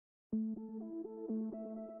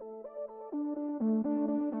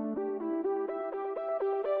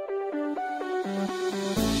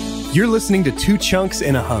You're listening to Two Chunks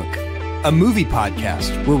and a Hunk, a movie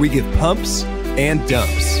podcast where we give pumps and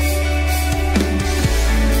dumps.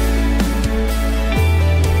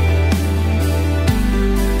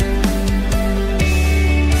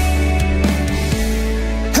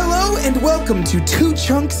 Hello and welcome to Two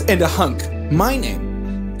Chunks and a Hunk. My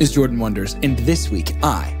name is Jordan Wonders, and this week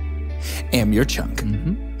I am your chunk.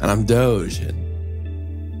 And I'm Doge,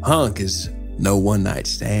 and Hunk is no one-night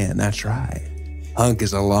stand. That's right. Hunk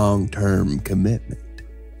is a long-term commitment.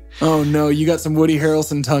 Oh no, you got some Woody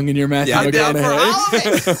Harrelson tongue in your Matthew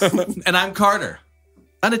McConaughey. And I'm Carter.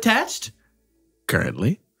 Unattached?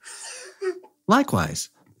 Currently. Likewise.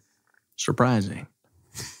 Surprising.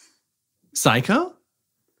 Psycho?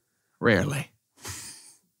 Rarely.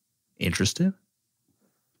 Interested?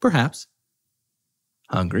 Perhaps.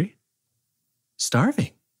 Hungry?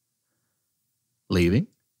 Starving? Leaving?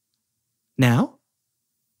 Now?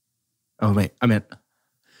 Oh, wait, I meant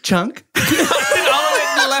Chunk? All of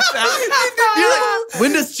it left out. You're like,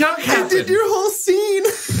 when does Chunk happen? I did your whole scene.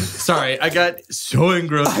 Sorry, I got so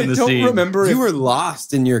engrossed in the scene. I don't remember. You were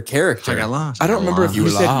lost in your character. I got lost. I don't remember if you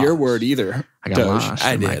said lost. your word either. I got Doge. lost.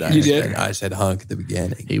 I in my did. You did? I said Hunk at the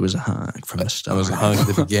beginning. He was a hunk from the start. I was a Hunk at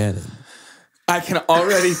the beginning. I can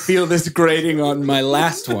already feel this grating on my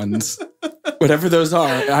last ones. Whatever those are,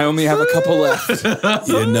 I only have a couple left. You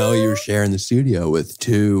didn't know you were sharing the studio with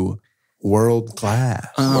two world-class.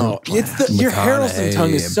 Oh, your Harrelson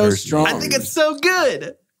tongue is so and strong. I think it's so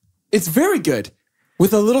good. It's very good.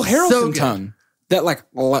 With a little Harrelson So good. tongue. That like,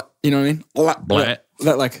 you know what I mean? Blah. That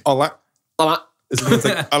like, It's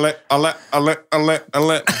like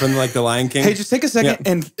from like the Lion King. Hey, just take a second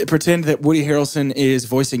and pretend that Woody Harrelson is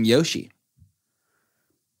voicing Yoshi.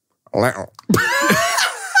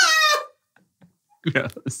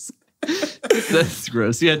 Gross. That's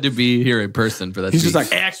gross. He had to be here in person for that. He's to just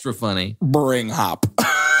be like, extra funny. Bring hop.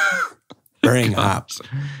 Bring hops.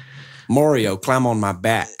 Mario, climb on my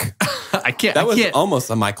back. I can't. That I was can't. almost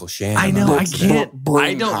a Michael Shannon. I know. I can't. Bring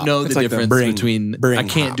I don't hop. know the It's like the difference between. bring I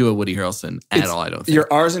can't hop. do a Woody Harrelson at all. I don't think.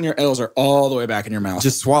 Your R's and your L's are all the way back in your mouth.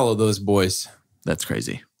 Just swallow those boys. That's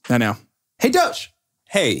crazy. I know. Hey, Doge.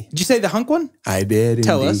 Hey, Did you say the hunk one? I did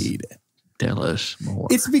Tell us. indeed. Tell us more.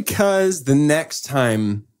 It's because the next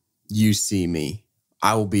time you see me,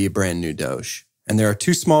 I will be a brand new Doge. And there are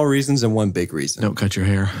two small reasons and one big reason. Don't cut your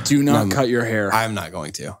hair. Do not cut your hair. I'm not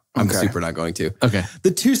going to. I'm Okay. super not going to. Okay.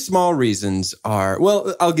 The two small reasons are,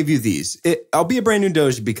 well, I'll give you these. I'll be a brand new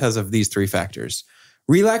Doge because of these three factors.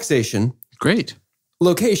 Relaxation, Great.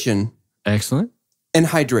 location, Excellent. and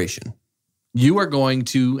hydration. You are going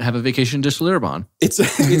to have a vacation to Schlitterbahn. It's a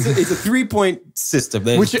 3-point system.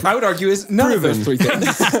 that Which is I would argue is none of those three proven.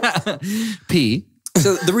 things. P.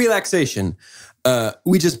 So the relaxation,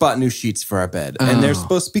 we just bought new sheets for our bed, and they're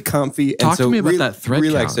supposed to be comfy. Talk and so to me about that thread count.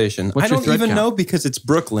 relaxation. What's I your don't thread even count? know because it's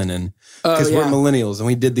Brooklinen. Because we're yeah. millennials and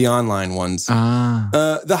we did the online ones.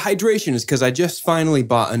 The hydration is because I just finally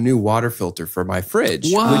bought a new water filter for my fridge,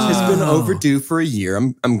 which has been overdue for a year.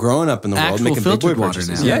 I'm growing up in the world, Actual making big boy filtered water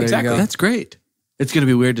purchases. now. Yeah, There you exactly. go. That's great. It's going to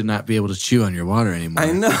be weird to not be able to chew on your water anymore.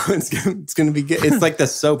 I know it's gonna be good. It's like the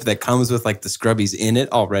soap that comes with like the scrubbies in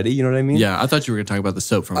it already. You know what I mean? Yeah, I thought you were going to talk about the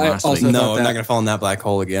soap from I last also week. No, thought I'm that. not gonna fall in that black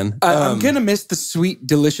hole again. I'm going to miss the sweet,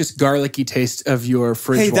 delicious, garlicky taste of your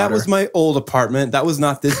fridge Hey, water. that was my old apartment. That was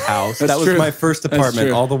not this house. That's That was true. my first That's apartment.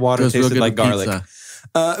 true. All the water Goes real tasted good like with garlic.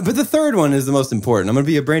 pizza. But the third one is the most important. I'm going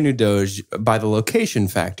to be a brand new Doge by the location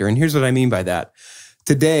factor. And here's what I mean by that.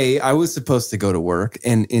 Today, I was supposed to go to work.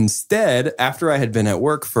 And instead, after I had been at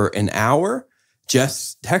work for an hour,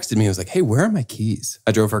 Jess texted me. I was like, hey, where are my keys?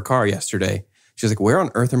 I drove her car yesterday. She was like, where on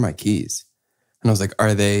earth are my keys? And I was like,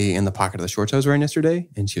 are they in the pocket of the shorts I was wearing yesterday?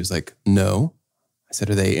 And she was like, no. I said,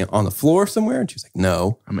 are they on the floor somewhere? And she was like,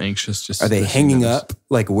 no. I'm anxious. Just Are they listening hanging to this. up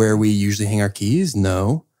like where we usually hang our keys?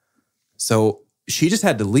 No. So she just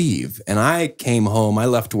had to leave. And I came home. I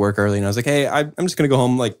left work early and I was like, hey, I'm just going to go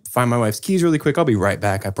home, like find my wife's keys really quick. I'll be right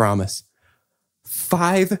back. I promise.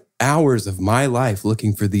 5 hours of my life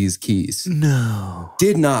looking for these keys. No.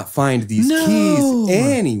 Did not find these keys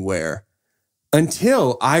anywhere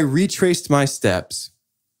until I retraced my steps.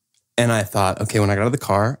 And I thought, okay, when I got out of the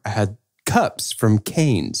car, I had cups from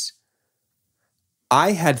Cane's.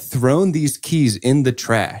 I had thrown these keys in the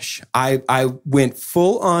trash. I went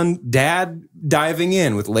full on dad diving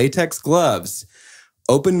in with latex gloves,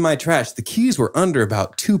 opened my trash. The keys were under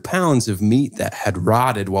about 2 pounds of meat that had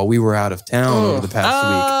rotted while we were out of town over the past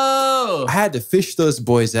week. Oh. I had to fish those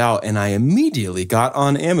boys out, and I immediately got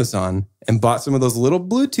on Amazon and bought some of those little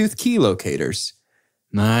Bluetooth key locators.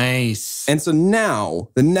 Nice. And so now,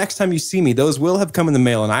 the next time you see me, those will have come in the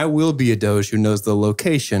mail, and I will be a Doge who knows the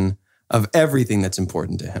location of everything that's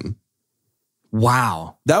important to him.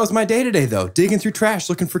 Wow. That was my day-to-day, though. Digging through trash,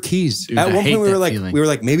 looking for keys. Dude, At I one hate point, that we were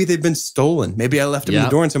like, maybe they've been stolen. Maybe I left them in the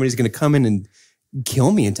door and somebody's going to come in and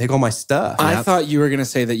kill me and take all my stuff. I thought you were going to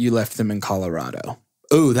say that you left them in Colorado.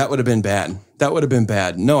 Oh, that would have been bad. That would have been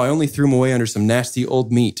bad. No, I only threw them away under some nasty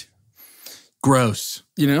old meat. Gross.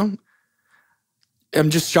 You know? I'm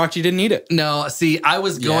just shocked you didn't eat it. No, see, I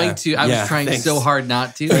was going to. I was trying so hard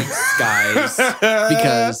not to. Guys.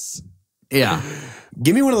 Because,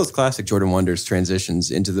 Give me one of those classic Jordan Wonders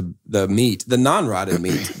transitions into the meat, the non-rotted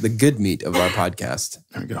meat, the good meat of our podcast.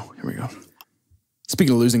 Here we go.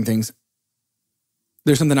 Speaking of losing things,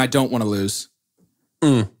 there's something I don't want to lose.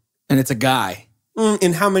 And it's a guy.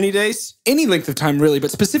 In how many days? Any length of time, really, but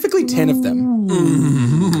specifically 10 of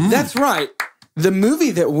them. That's right. The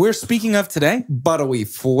movie that we're speaking of today. But a wee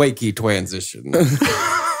flaky transition.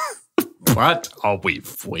 What are we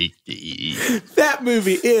flaky? That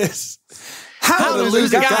movie is How to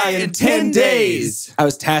Lose a Guy in 10 Days. I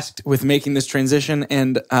was tasked with making this transition,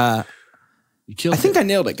 and you killed I think I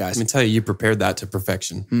nailed it, guys. Let me tell you, you prepared that to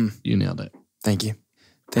perfection. You nailed it. Thank you.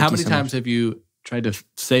 How many times have you tried to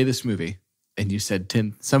say this movie and you said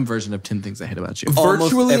some version of 10 things I hate about you?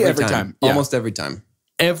 Virtually every time. Yeah. Almost every time.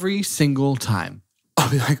 Every single time. I'll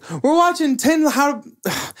be like, we're watching 10 ways how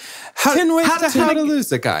to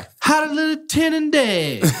lose a guy. How to lose 10 in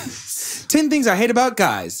days. 10 things I hate about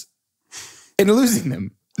guys and losing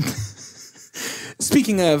them.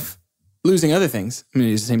 Speaking of losing other things, I'm going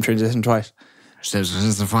to use the same transition twice.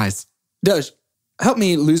 Does help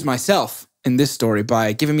me lose myself in this story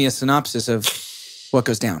by giving me a synopsis of what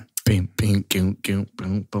goes down. Look,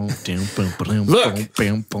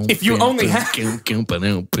 if you only had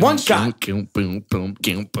one shot,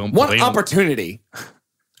 one opportunity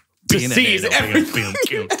to seize everything.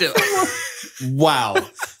 wow.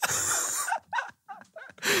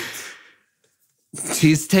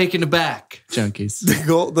 He's taken aback, junkies.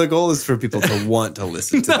 The goal is for people to want to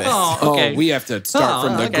listen to this. Oh, we have to start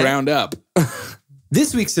from the ground up.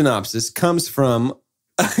 This week's synopsis comes from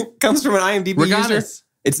an IMDb user.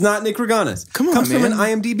 It's not Nick Reganis. Come on, comes man. from an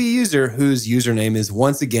IMDb user whose username is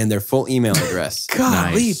once again their full email address.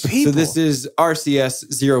 Golly, people. So this is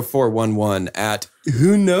RCS0411 at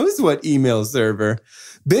who knows what email server.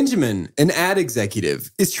 Benjamin, an ad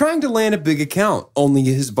executive, is trying to land a big account. Only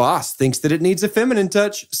his boss thinks that it needs a feminine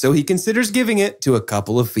touch, so he considers giving it to a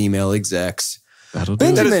couple of female execs. That'll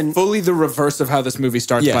do. That is fully the reverse of how this movie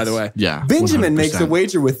starts, by the way. Yeah. Benjamin 100%. makes a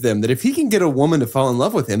wager with them that if he can get a woman to fall in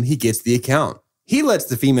love with him, he gets the account. He lets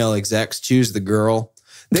the female execs choose the girl.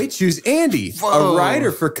 They choose Andy, a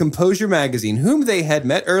writer for Composure magazine, whom they had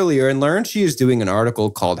met earlier and learned she is doing an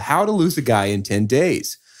article called How to Lose a Guy in 10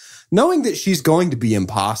 Days. Knowing that she's going to be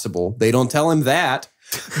impossible, they don't tell him that.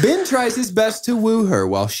 Ben tries his best to woo her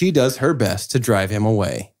while she does her best to drive him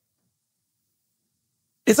away.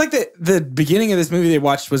 It's like the beginning of this movie they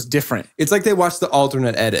watched was different. It's like they watched the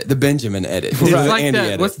alternate edit, the Benjamin edit. It's the like Andy that.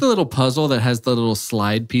 edit. What's the little puzzle that has the little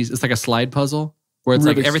slide piece? It's like a slide puzzle where it's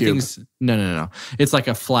Rubik's like everything's no. It's like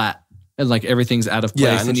a flat and like everything out of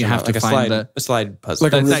place, and you have to find a slide puzzle.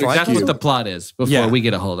 That's what the plot is before we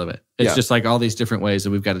get a hold of it. It's Yeah. just like all these different ways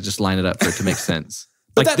that we've got to just line it up for it to make sense.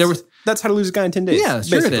 But like that's How to Lose a Guy in 10 Days. Yeah,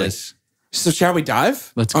 sure basically. it is. So shall we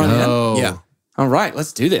dive? Let's on go. in? Yeah. All right,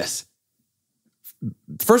 let's do this.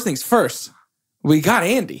 First things first, we got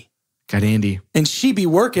Andy. Got Andy. And she be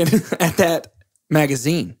working at that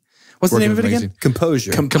magazine. What's the name of it again?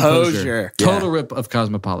 Composure. Composure. Total rip of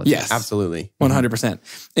Cosmopolitan. Yes. Absolutely. 100%.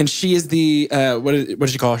 And she is the, what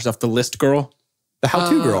does she call herself? The list girl? The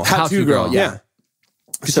how-to girl. How-to girl, yeah.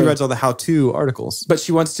 Because she writes all the how-to articles. But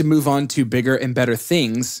she wants to move on to bigger and better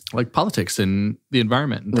things. Like politics and the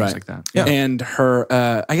environment and things like that. Yeah. And her,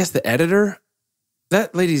 I guess the editor,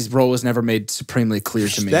 that lady's role was never made supremely clear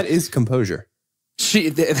to me. That is Composure.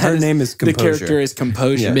 Her name is Composure. The character is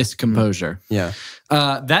Composure. Yeah. Miss Composure. Yeah.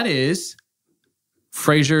 That is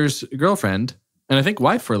Frasier's girlfriend, and I think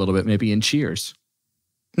wife for a little bit, maybe in Cheers.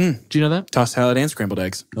 Do you know that? Tossed salad and scrambled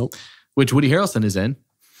eggs. Nope. Which Woody Harrelson is in.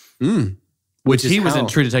 Which he was in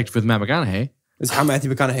True Detective with Matt McConaughey. It's how Matthew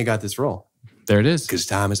McConaughey got this role. There it is. Because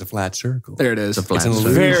time is a flat circle. There it is. It's a flat It's an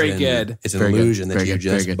circle. illusion. Very good. It's an Very good. illusion that Very you good.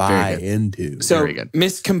 Very just good. buy Very good. into. So Very good.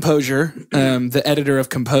 Miss Composure, the editor of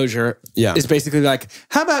Composure, Yeah. is basically like,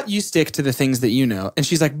 how about you stick to the things that you know? And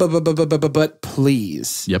she's like, but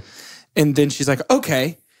please. Yep. And then she's like,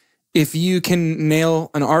 okay, if you can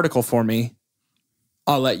nail an article for me,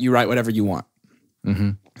 I'll let you write whatever you want.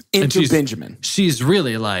 Into Benjamin. She's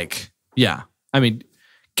really like, yeah. I mean,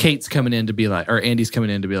 Kate's coming in to be like, or Andy's coming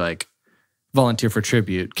in to be like, volunteer for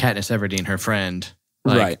tribute. Katniss Everdeen, her friend.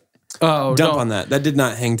 Like, Right. Dump on that. That did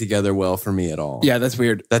not hang together well for me at all. Yeah, that's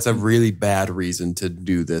weird. That's a really bad reason to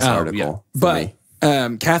do this article. But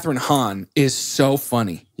Catherine Hahn is so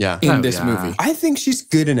funny in this movie. I think she's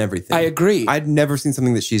good in everything. I agree. I'd never seen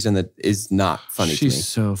something that she's in that is not funny to me. She's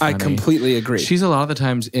so funny. I completely agree. She's a lot of the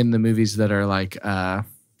times in the movies that are like,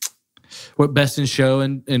 what Best in Show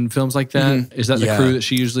and films like that. Is that the crew that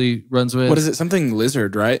she usually runs with? What is it? Something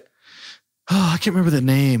Lizard, right? Oh, I can't remember the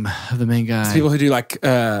name of the main guy. It's people who do like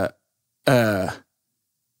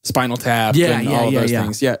Spinal Tap and all of those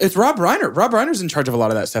things. Yeah, it's Rob Reiner. Rob Reiner's in charge of a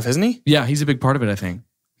lot of that stuff, isn't he? Yeah, he's a big part of it, I think.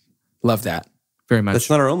 Love that. Very much. That's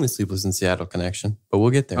not our only Sleepless in Seattle connection, but we'll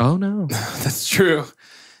get there. Oh, no. That's true.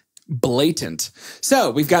 Blatant.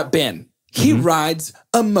 So we've got Ben. He rides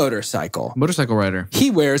a motorcycle. Motorcycle rider.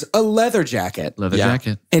 He wears a leather jacket. Leather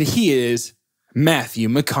jacket. And he is Matthew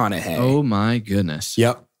McConaughey. Oh, my goodness.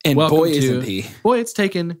 Yep. And boy, isn't he. Boy, it's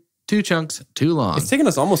taken 2 chunks too long. It's taken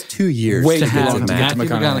us almost 2 years Way to too have long to get to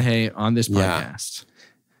Matthew McConaughey. McConaughey on this podcast.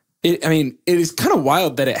 It is kind of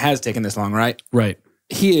wild that it has taken this long, right? Right.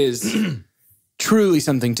 He is truly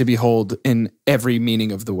something to behold in every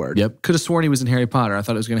meaning of the word. Yep. Could have sworn he was in Harry Potter. I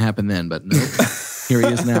thought it was going to happen then, but nope. Here he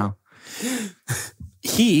is now.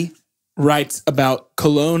 He writes about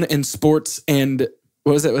cologne and sports and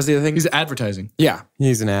what was it? What's the other thing? He's advertising. Yeah.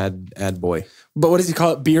 He's an ad boy. But what does he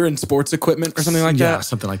call it? Beer and sports equipment or something like that? Yeah,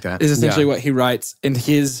 something like that. Is essentially what he writes. And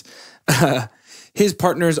his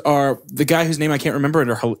partners are the guy whose name I can't remember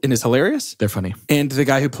and is hilarious. They're funny. And the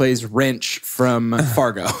guy who plays Wrench from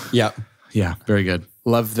Fargo. Yep. Yeah, very good.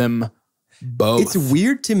 Love them both. It's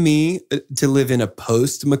weird to me to live in a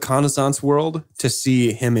post-McConaissance world to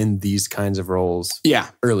see him in these kinds of roles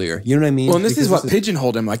earlier. You know what I mean? Well, and this is what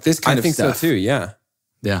pigeonholed him, like this kind of stuff. I think so too, yeah.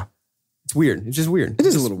 Yeah. It's weird. It's just weird. It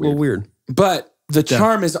is a little weird. But the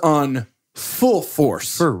charm is on full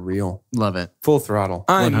force. For real. Love it. Full throttle.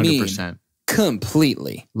 I 100%. mean,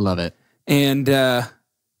 completely. Love it. And,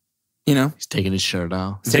 he's taking his shirt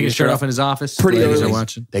off. He's taking his shirt off in his office. Pretty Ladies early. are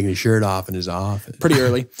watching. Taking his shirt off in his office. Pretty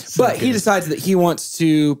early. But he decides that he wants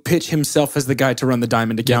to pitch himself as the guy to run the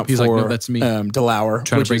diamond account he's for like, no, that's me. DeLauer.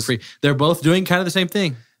 Trying to break free. They're both doing kind of the same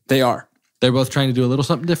thing. They are. They're both trying to do a little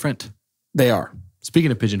something different. They are.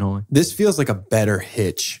 Speaking of pigeonholing. This feels like a better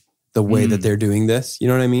hitch, the way that they're doing this. You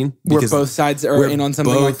know what I mean? Where both sides are in on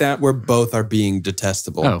something like that. Where both are being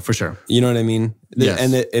detestable. Oh, for sure. You know what I mean? Yes.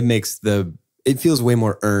 And it makes it feels way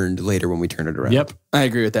more earned later when we turn it around. Yep. I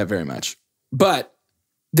agree with that very much. But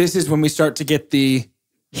this is when we start to get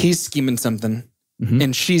he's scheming something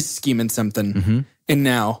and she's scheming something. And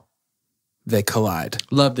now they collide.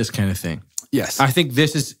 Love this kind of thing. Yes. I think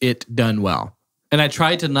this is it done well. And I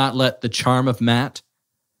tried to not let the charm of Matt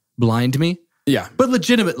blind me. Yeah. But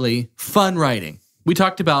legitimately, fun writing. We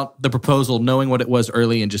talked about the proposal, knowing what it was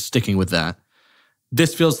early and just sticking with that.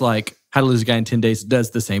 This feels like How to Lose a Guy in 10 Days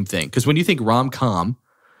does the same thing. Because when you think rom-com,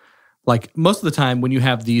 like most of the time when you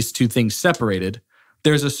have these two things separated,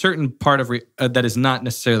 there's a certain part of that is not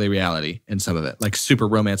necessarily reality in some of it. Like super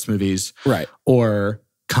romance movies. Right. Or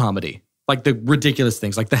comedy. Like the ridiculous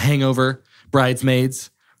things, like The Hangover, Bridesmaids.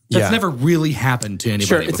 That's never really happened to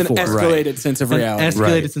anybody it's before. an escalated sense of reality. An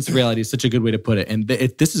escalated sense of reality is such a good way to put it. And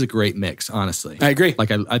this is a great mix, honestly. I agree.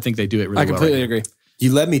 Like I think they do it really well. I completely agree.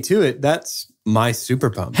 You led me to it. That's my super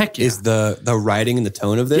pump. Heck yeah. Is the writing and the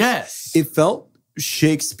tone of this. Yes. It felt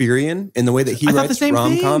Shakespearean in the way that he writes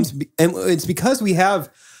rom-coms. And it's because we have,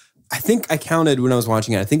 I think I counted when I was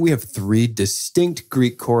watching it, I think we have 3 distinct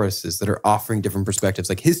Greek choruses that are offering different perspectives.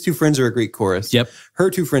 Like his 2 friends are a Greek chorus. Yep. Her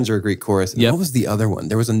 2 friends are a Greek chorus. And what was the other one?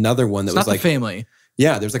 There was another one that It's was not like the family.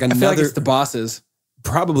 Yeah, there's like another. I feel like it's the bosses.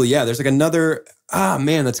 Probably, yeah. There's like another,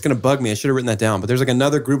 man, that's going to bug me. I should have written that down. But there's like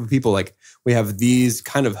another group of people, like we have these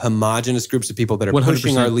kind of homogenous groups of people that are 100%.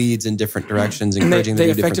 pushing our leads in different directions, And encouraging them they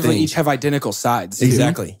to do different effectively things. each have identical sides. too.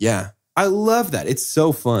 Exactly, yeah. I love that. It's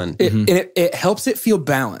so fun. And it helps it feel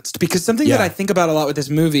balanced because something that I think about a lot with this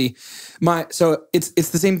movie, so it's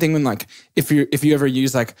the same thing when like if you ever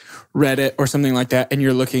use like Reddit or something like that and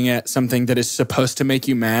you're looking at something that is supposed to make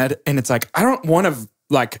you mad and it's like I don't want to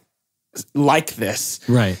like this.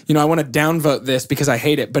 Right. You know, I want to downvote this because I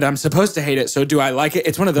hate it, but I'm supposed to hate it. So do I like it?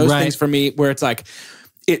 It's one of those things for me where it's like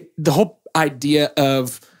the whole idea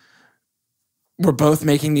of we're both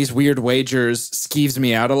making these weird wagers skeeves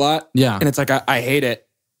me out a lot. Yeah. And it's like, I hate it,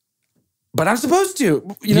 but I'm supposed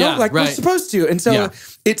to, you know, we're supposed to. And so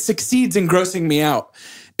it succeeds in grossing me out.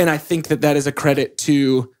 And I think that is a credit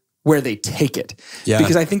to where they take it. Yeah.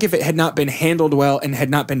 Because I think if it had not been handled well and had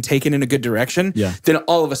not been taken in a good direction, then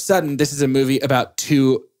all of a sudden this is a movie about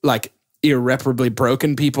 2 like irreparably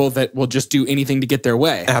broken people that will just do anything to get their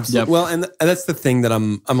way. Absolutely. Yep. Well, and that's the thing that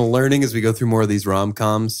I'm learning as we go through more of these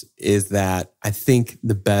rom-coms is that I think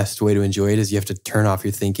the best way to enjoy it is you have to turn off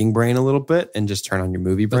your thinking brain a little bit and just turn on your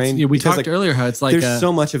movie brain. We talked earlier how it's like there's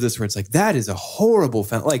so much of this where it's like that is a horrible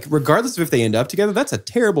like regardless of if they end up together, that's a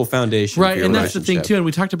terrible foundation. Right, and that's the thing too. And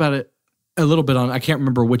we talked about it a little bit on, I can't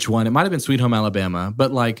remember which one. It might have been Sweet Home Alabama,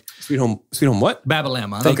 but like Sweet Home what?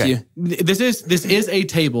 Babalama. Thank you. This is a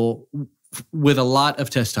table with a lot of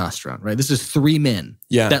testosterone, right? This is three men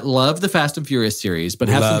that love the Fast and Furious series, but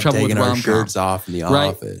have some trouble with rom-com. Shirts off in the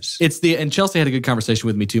office. And Chelsea had a good conversation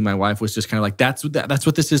with me too. My wife was just kind of like, that's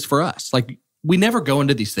what this is for us. Like we never go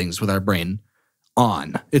into these things with our brain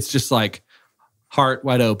on. It's just like heart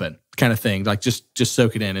wide open kind of thing. Like just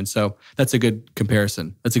soak it in. And so that's a good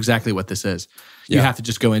comparison. That's exactly what this is. You have to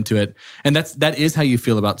just go into it. And that is how you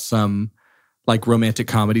feel about some like romantic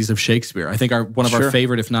comedies of Shakespeare. I think one of our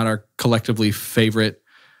favorite, if not our collectively favorite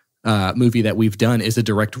movie that we've done is a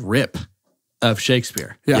direct rip of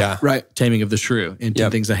Shakespeare. Yeah. Right. Taming of the Shrew and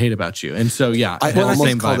 10 Things I Hate About You. And so, I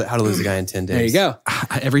almost called it How to Lose a Guy in 10 Days. There you go.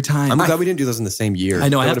 Every time. I'm glad we didn't do those in the same year. I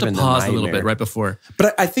know. I have to pause a little bit right before.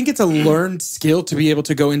 But I think it's a learned skill to be able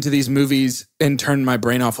to go into these movies and turn my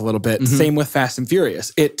brain off a little bit. Mm-hmm. Same with Fast and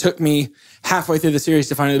Furious. It took me halfway through the series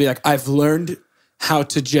to finally be like, I've learned how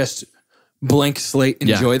to just blank slate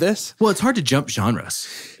enjoy this. Well, it's hard to jump genres.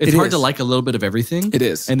 It's hard to like a little bit of everything. It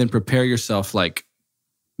is. And then prepare yourself like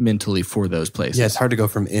mentally for those places. Yeah, it's hard to go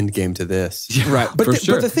from Endgame to this. Right. But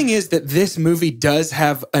the thing is that this movie does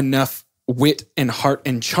have enough wit and heart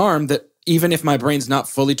and charm that even if my brain's not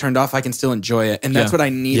fully turned off, I can still enjoy it. And that's what I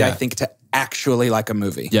need, I think, to actually like a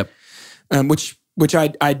movie. Yep. Which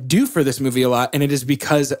I do for this movie a lot. And it is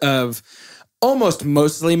because of almost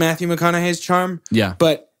mostly Matthew McConaughey's charm. Yeah.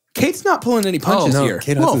 But Kate's not pulling any punches here.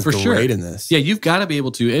 Kate Hudson's great in this. Yeah, you've got to be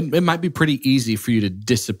able to. It might be pretty easy for you to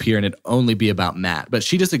disappear and it only be about Matt, but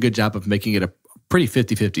she does a good job of making it a pretty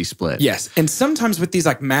 50-50 split. Yes. And sometimes with these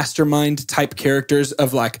like mastermind type characters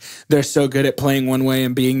of like, they're so good at playing one way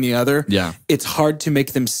and being the other. Yeah. It's hard to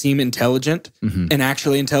make them seem intelligent and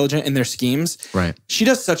actually intelligent in their schemes. Right. She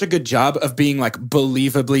does such a good job of being like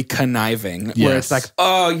believably conniving where it's like,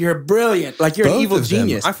 oh, you're brilliant. Like you're an evil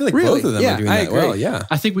genius. I feel like both of them are doing that agree. well. Yeah.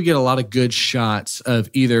 I think we get a lot of good shots of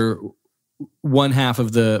either one half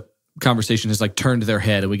of the conversation has like turned their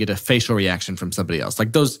head and we get a facial reaction from somebody else.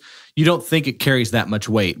 Like those, you don't think it carries that much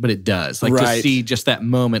weight, but it does. Like to see just that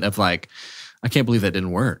moment of like, I can't believe that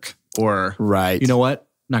didn't work. Or, you know what?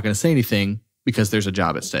 Not going to say anything because there's a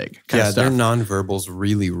job at stake. Yeah, their nonverbals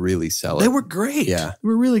really, really sell it. They were great. Yeah. They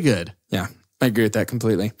were really good. Yeah, I agree with that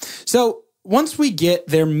completely. So once we get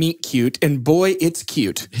their meet cute, and boy, it's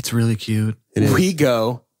cute. It's really cute. We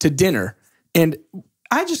go to dinner. And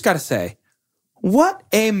I just got to say, what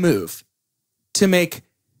a move to make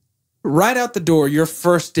right out the door your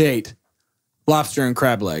first date lobster and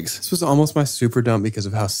crab legs. This was almost my super dump because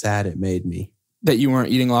of how sad it made me. That you weren't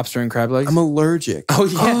eating lobster and crab legs? I'm allergic. Oh,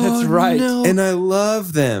 yeah, that's right. No. And I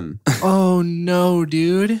love them. Oh, no,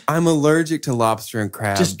 dude. I'm allergic to lobster and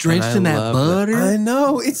crab. Just drenched in that butter? I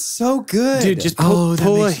know. It's so good. Dude, just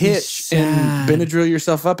pull a hitch and Benadryl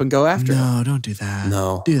yourself up and go after it. No, don't do that.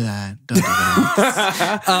 No. Do that. Don't do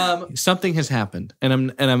that. Something has happened. And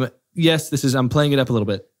I'm playing it up a little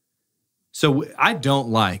bit. So I don't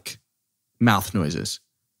like mouth noises.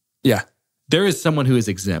 Yeah. There is someone who is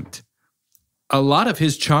exempt. A lot of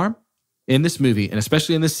his charm in this movie, and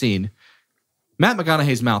especially in this scene, Matt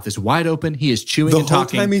McConaughey's mouth is wide open. He is chewing and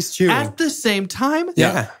talking. The whole time he's chewing. At the same time.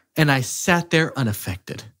 Yeah. And I sat there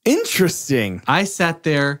unaffected. Interesting. I sat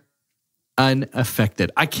there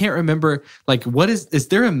unaffected. I can't remember, like, is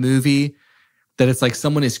there a movie that it's like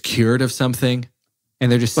someone is cured of something and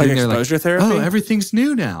they're just sitting there like, exposure therapy? Oh, everything's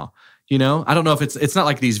new now. You know, I don't know if it's not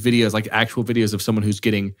like these videos, like actual videos of someone who's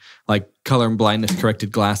getting like color and blindness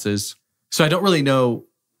corrected glasses. So I don't really know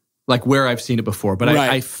like where I've seen it before, but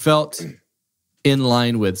I felt in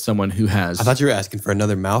line with someone who has. I thought you were asking for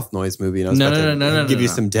another mouth noise movie. And I was about to give you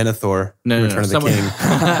some Denethor. Return of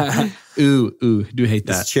the King. Ooh, do hate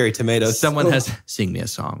that. It's cherry tomatoes. Someone has sing me a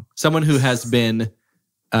song. Someone who has been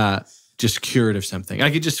just cured of something.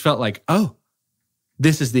 Like it just felt like, oh,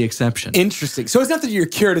 this is the exception. Interesting. So it's not that you're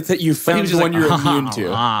cured; it's that you found one you're immune to.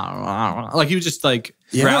 Like he was just like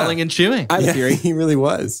growling and chewing. I have a theory. He really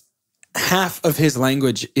was. Half of his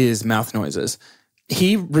language is mouth noises.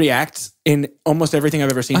 He reacts in almost everything I've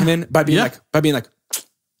ever seen him in by being like,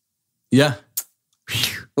 yeah,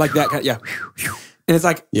 like that kind. Yeah, and it's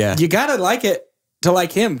like, you gotta like it to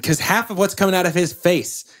like him because half of what's coming out of his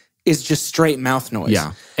face is just straight mouth noise.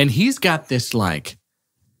 Yeah, and he's got this like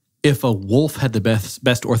if a wolf had the best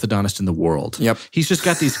orthodontist in the world. Yep. He's just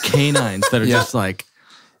got these canines that are just like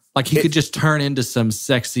he could just turn into some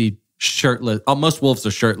sexy shirtless. Oh, most wolves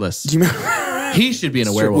are shirtless. Do you remember? He should be in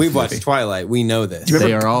a werewolf We've movie. watched Twilight. We know this.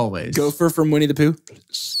 They are always. Gopher from Winnie the Pooh.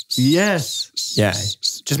 Yes. Yeah.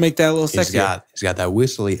 Just make that a little sexier. He's got that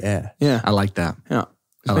whistly air. Yeah. I like that. Yeah.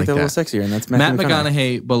 Just I make like that a that. little sexier. And that's Matt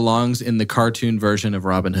McConaughey belongs in the cartoon version of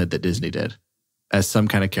Robin Hood that Disney did as some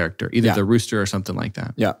kind of character, either the rooster or something like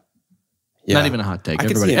that. Yeah. Yeah. Not even a hot take. I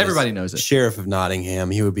could see him Everybody as knows it. Sheriff of Nottingham.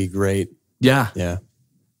 He would be great. Yeah. Yeah.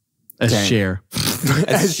 As Dang. Cher.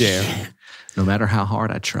 As Sheriff. No matter how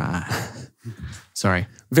hard I try. Sorry.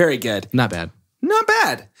 Very good. Not bad. Not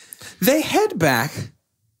bad. They head back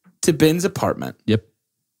to Ben's apartment. Yep.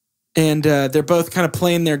 And they're both kind of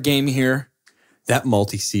playing their game here. That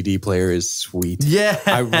multi-CD player is sweet. Yeah.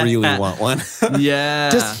 I really want one. Yeah.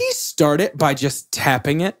 Does he start it by just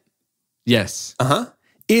tapping it? Yes. Uh-huh.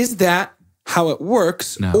 Is that how it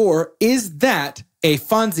works? No. Or is that a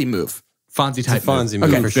Fonzie move? Fonzie type Fonzie move. move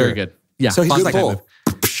Okay, for Very sure. good. Yeah. So he's Fonzie good type pull. move.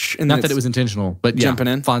 And Not then that it was intentional, but yeah. jumping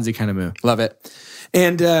in. Fonzie kind of move. Love it.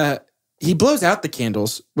 And he blows out the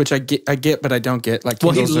candles, which I get, but I don't get. Like,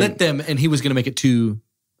 Well, he candles lit them and he was going to make it too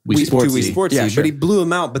Wii Sportsy. Sportsy. Sportsy. Yeah, sure. But he blew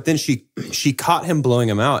him out. But then she caught him blowing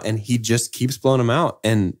him out, and he just keeps blowing him out,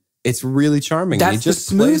 and it's really charming. That's he just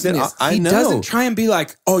the plays smoothness. it. I He know. doesn't try and be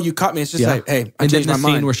like, "Oh, you caught me." It's just like, "Hey, I and then changed the my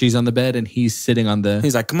scene mind." where she's on the bed and he's sitting on the.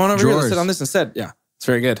 He's like, "Come on over here, let's drawers. sit on this instead." Yeah, it's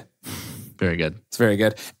very good. Very good. It's very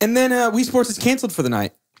good. And then Wii Sports is canceled for the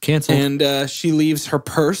night, Canceled. and she leaves her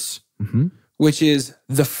purse, which is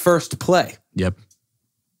the first play Yep.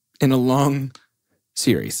 in a long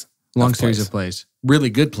series. Long of series plays. of plays. Really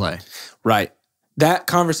good play. Right. That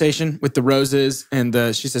conversation with the roses and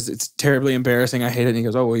she says, "It's terribly embarrassing. I hate it." And he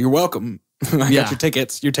goes, "Oh, well, you're welcome. I got your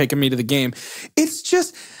tickets. You're taking me to the game." It's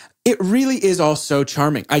just, it really is all so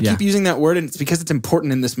charming. I keep using that word, and it's because it's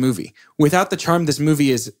important in this movie. Without the charm, this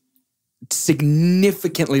movie is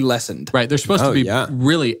significantly lessened. Right. They're supposed to be yeah.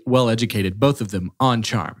 really well educated, both of them, on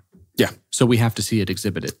charm. Yeah. So we have to see it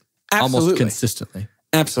exhibited Absolutely. almost consistently.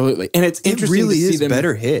 Absolutely. And it's It interesting really to see is them.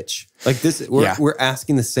 better Hitch. Like this, we're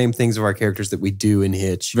asking the same things of our characters that we do in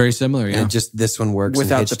Hitch. Very similar, yeah. And just this one works and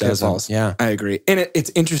without Hitch the doesn't. pitfalls. Yeah. I agree. And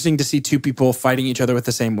it's interesting to see two people fighting each other with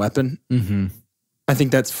the same weapon. Mm-hmm. I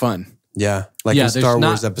think that's fun. Yeah. Like Yeah, in Star there's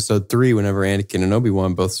Wars Episode 3, whenever Anakin and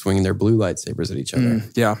Obi-Wan both swinging their blue lightsabers at each other.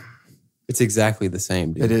 Yeah. It's exactly the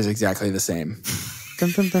same, dude. It is exactly the same.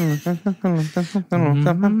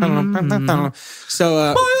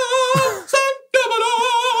 So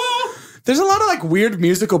there's a lot of like weird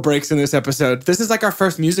musical breaks in this episode. This is like our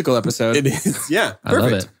first musical episode. It is. Yeah. I love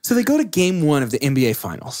Perfect. it. So they go to game 1 of the NBA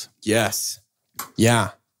Finals. Yes. Yeah.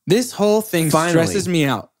 This whole thing Finally. stresses me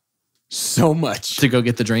out so much. To go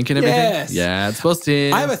get the drink and everything? Yes. Yeah, it's supposed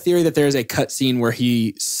to. I have a theory that there is a cut scene where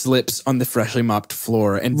he slips on the freshly mopped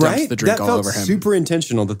floor and dumps Right? the drink that all felt over him. super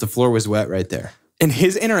intentional that the floor was wet right there. And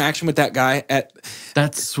his interaction with that guy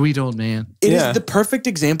That's sweet old man. it Yeah. is the perfect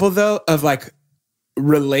example though of like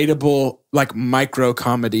relatable like micro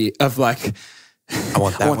comedy of like I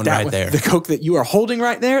want that one right there. The Coke that you are holding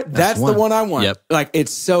right there, that's the one. one I want. Yep. Like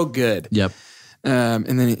it's so good. Yep.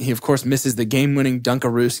 And then he of course misses the game-winning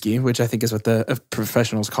Dunkarooski, which I think is what the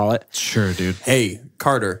professionals call it. Sure, dude. Hey,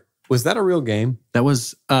 Carter, was that a real game? That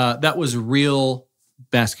was real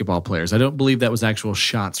basketball players. I don't believe that was actual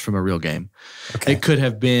shots from a real game. Okay. It could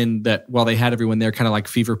have been that while they had everyone there, kind of like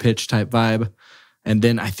fever pitch type vibe. And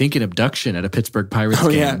then I think an abduction at a Pittsburgh Pirates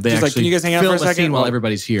game. yeah. They Just like, actually can you guys hang out for a filmed second? scene while Well-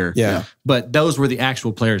 everybody's here. Yeah. But those were the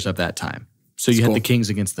actual players of that time. So you had cool. the Kings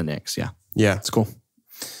against the Knicks. Yeah. Yeah. It's cool.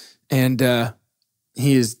 And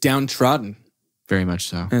he is downtrodden Very much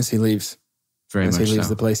so. as he leaves. Very As much he leaves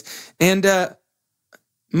so. the place. And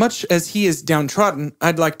much as he is downtrodden,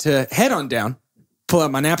 I'd like to head on down, pull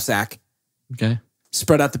out my knapsack, Okay.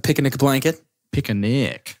 spread out the picnic blanket, Pick a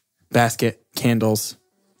Nick. basket, candles,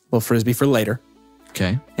 little frisbee for later.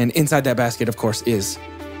 Okay. And inside that basket, of course, is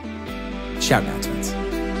shout announcements.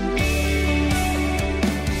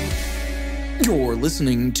 You're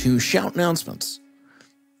listening to Shout Announcements.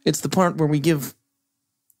 It's the part where we give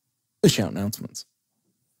the shout announcements.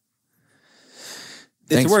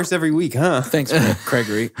 It Thanks. works every week, huh? Thanks,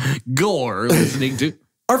 Gregory. Gore listening to.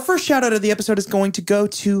 Our first shout out of the episode is going to go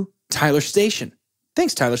to Tyler Station.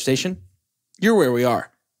 Thanks, Tyler Station. You're where we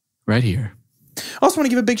are. Right here. I also want to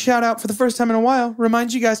give a big shout out for the first time in a while.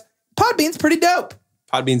 Remind you guys, Podbean's pretty dope.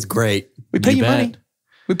 Podbean's great. We pay you bet. money.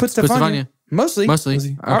 We put stuff on you. Mostly.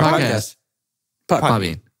 Mostly. Our podcast.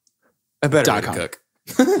 Podbean. A better way .com. to cook.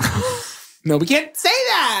 No, we can't say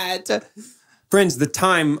that. Friends, the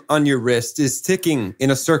time on your wrist is ticking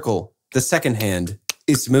in a circle. The second hand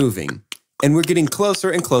It's moving. And we're getting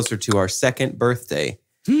closer and closer to our second birthday.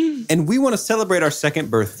 And we want to celebrate our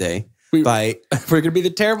second birthday by... We're going to be the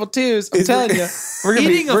terrible twos. I'm telling you. We're gonna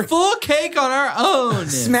Eating a full cake on our own.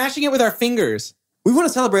 Smashing it with our fingers. We want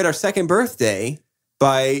to celebrate our second birthday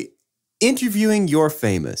by interviewing your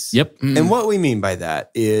famous. Yep. And what we mean by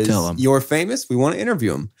that is you're famous, we want to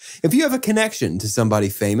interview them. If you have a connection to somebody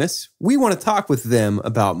famous, we want to talk with them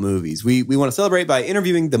about movies. We want to celebrate by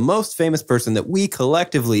interviewing the most famous person that we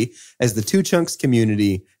collectively, as the Two Chunks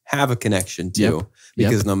community, have a connection to. Yep.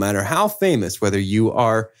 Because no matter how famous, whether you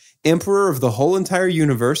are emperor of the whole entire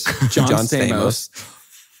universe, John Stamos,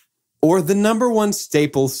 or the #1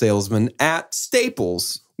 staple salesman at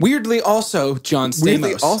Staples, Weirdly also John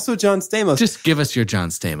Stamos. Just give us your John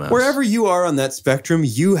Stamos. Wherever you are on that spectrum,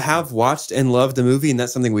 you have watched and loved a movie, and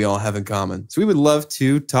that's something we all have in common. So we would love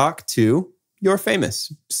to talk to your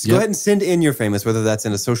famous. Go ahead and send in your famous, whether that's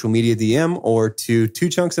in a social media DM or to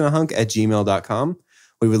twochunksandahunk@gmail.com.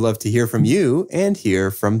 We would love to hear from you and hear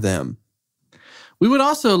from them. We would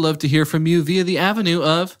also love to hear from you via the avenue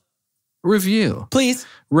of review. Please.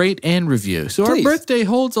 Rate and review. So Please. Our birthday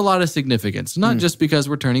holds a lot of significance, not just because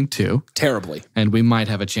we're turning 2. Terribly. And we might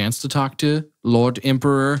have a chance to talk to Lord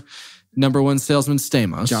Emperor #1 salesman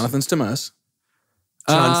Stamos. Jonathan Stamos.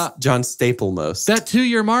 John Staplemost. That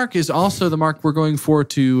 2-year mark is also the mark we're going for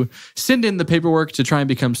to send in the paperwork to try and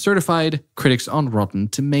become certified critics on Rotten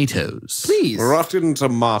Tomatoes. Please. Rotten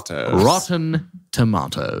Tomatoes. Rotten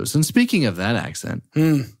Tomatoes. And speaking of that accent,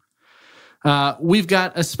 we've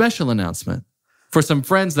got a special announcement for some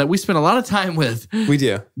friends that we spent a lot of time with. We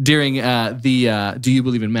do. During the Do You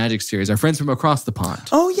Believe in Magic series. Our friends from across the pond.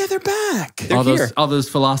 Oh, yeah, they're back. They're here. All those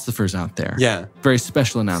philosophers out there. Yeah. Very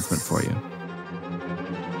special announcement for you.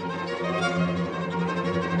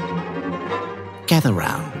 Gather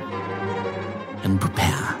round and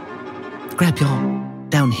prepare. Grab your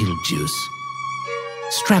downhill juice.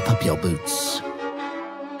 Strap up your boots.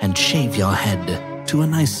 And shave your head to a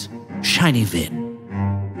nice shiny vid.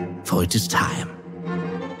 For it is time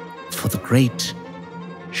for the great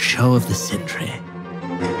show of the century.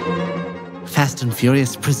 Fast and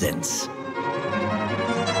Furious presents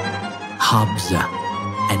Hobbs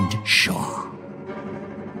and Shaw.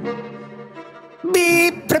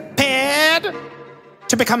 Be prepared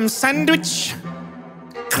to become sandwich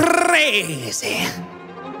crazy.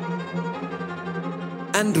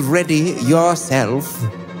 And ready yourself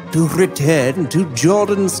to return to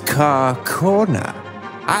Jordan's Car Corner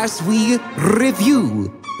as we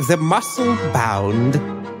review the muscle-bound,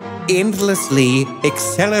 endlessly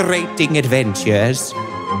accelerating adventures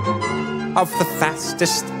of the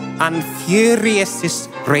fastest and furiousest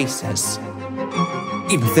racers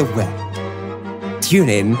in the world. Tune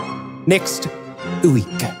in next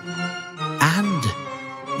week. And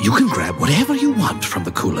you can grab whatever you want from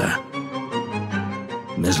the cooler,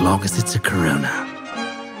 as long as it's a Corona.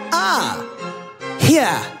 Ah,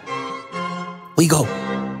 here we go.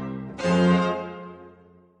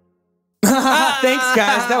 Thanks,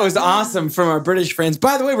 guys. That was awesome from our British friends.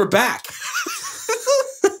 By the way, we're back.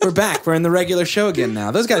 We're back. We're in the regular show again now.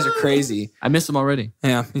 Those guys are crazy. I miss them already.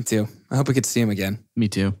 Yeah, me too. I hope we get to see them again. Me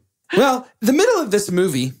too. Well, the middle of this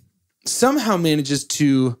movie somehow manages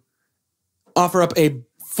to offer up a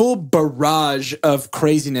full barrage of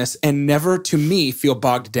craziness and never, to me, feel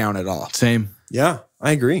bogged down at all. Same. Yeah,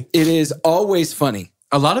 I agree. It is always funny.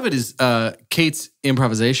 A lot of it is Kate's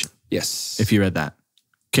improvisation. Yes. If you read that.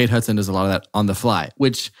 Kate Hudson does a lot of that on the fly,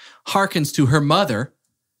 which harkens to her mother,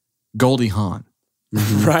 Goldie Hawn.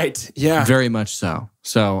 Mm-hmm. Right. Yeah. Very much so.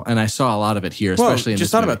 So, and I saw a lot of it here, especially in just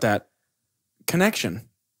this thought movie. about that connection.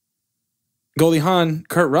 Goldie Hawn,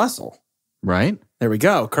 Kurt Russell. Right? There we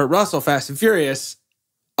go. Kurt Russell, Fast and Furious.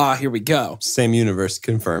 Here we go. Same universe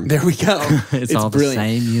confirmed. There we go. it's all brilliant.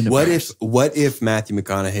 the same universe. What if Matthew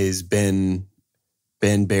McConaughey's Ben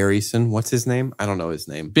Barryson? What's his name? I don't know his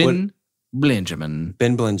name. Ben Benjamin.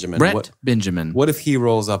 Brett Benjamin. What if he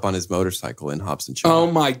rolls up on his motorcycle in Hobbs and Shaw? Oh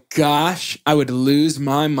my gosh. I would lose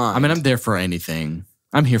my mind. I mean, I'm there for anything.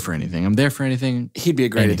 I'm here for anything. I'm there for anything. He'd be a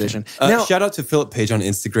great addition. Now, shout out to Philip Page on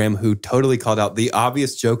Instagram, who totally called out the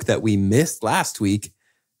obvious joke that we missed last week,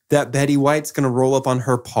 that Betty White's going to roll up on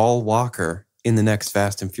her Paul Walker in the next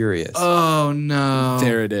Fast and Furious. Oh, no.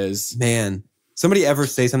 There it is. Man, somebody ever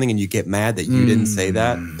say something and you get mad that you didn't say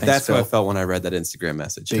that? That's Phil. how I felt when I read that Instagram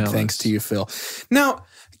message. Big thanks to you, Phil. Now,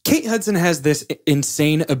 Kate Hudson has this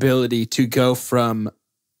insane ability to go from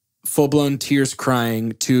full-blown tears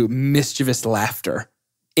crying to mischievous laughter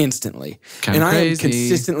instantly. Kinda and I am crazy.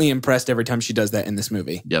 consistently impressed every time she does that in this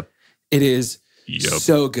movie. Yep. It is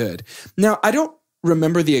so good. Now, I don't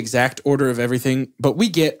remember the exact order of everything, but we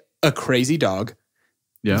get a crazy dog,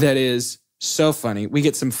 that is so funny. We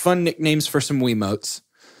get some fun nicknames for some Wiimotes.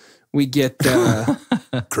 We get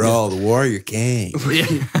Crawl the Warrior King.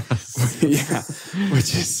 yeah,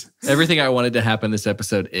 which is everything I wanted to happen this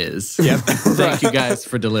episode is. Yep. Thank you guys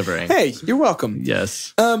for delivering. Hey, you're welcome.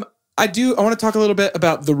 Yes. I want to talk a little bit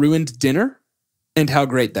about the ruined dinner and how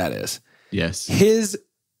great that is. Yes. His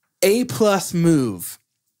A+ move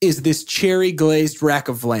is this cherry glazed rack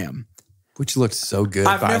of lamb, Which looks so good.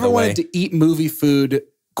 I've never wanted to eat movie food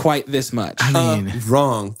quite this much. I mean,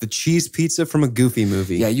 Wrong. The cheese pizza from a Goofy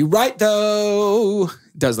movie. Yeah, you're right, though.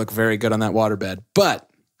 It does look very good on that waterbed. But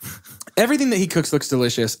everything that he cooks looks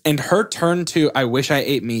delicious. And her turn to I wish I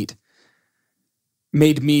ate meat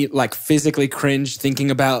made me like physically cringe thinking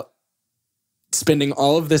about spending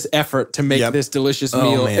all of this effort to make this delicious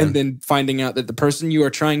meal and then finding out that the person you are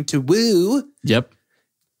trying to woo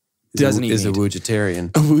doesn't eat is a meat. woojitarian.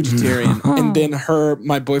 A woojitarian. And then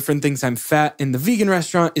my boyfriend thinks I'm fat in the vegan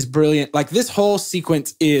restaurant is brilliant. Like this whole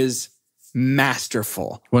sequence is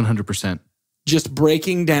masterful. 100%. Just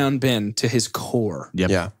breaking down Ben to his core. Yep.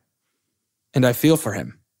 Yeah. And I feel for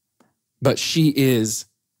him. But she is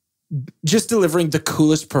just delivering the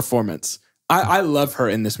coolest performance. I love her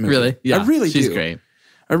in this movie. Really? Yeah. I really do. She's great.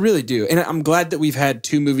 I really do. And I'm glad that we've had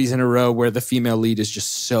 2 movies in a row where the female lead is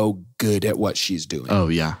just so good at what she's doing. Oh,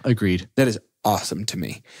 yeah. Agreed. That is awesome to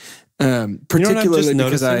me. Particularly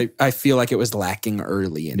because I feel like it was lacking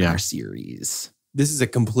early in our series. This is a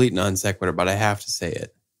complete non sequitur, but I have to say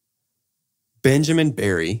it. Benjamin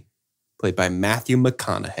Barry, played by Matthew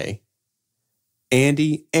McConaughey.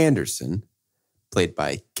 Andy Anderson, played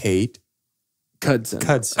by Kate Cudson.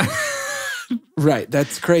 Right.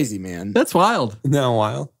 That's crazy, man. That's wild. Isn't that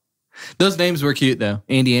wild? Those names were cute, though.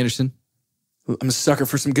 Andy Anderson. I'm a sucker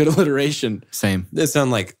for some good alliteration. Same. They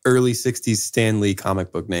sound like early 60s Stan Lee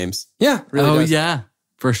comic book names. Yeah. Really does. Yeah.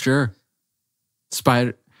 For sure.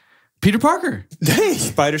 Peter Parker. Hey.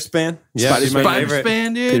 Spider-Span? Yeah, Spider-Span. my Spider favorite.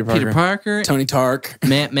 Span, dude. Peter Parker. Tony Tark.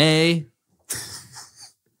 Matt May.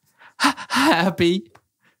 Happy.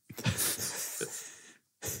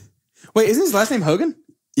 Wait, isn't his last name Hogan?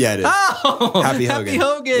 Yeah, it is. Oh, Happy Happy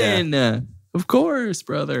Hogan. Hogan. Of course,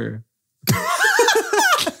 brother.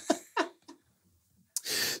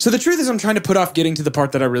 So the truth is I'm trying to put off getting to the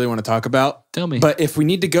part that I really want to talk about. Tell me. But if we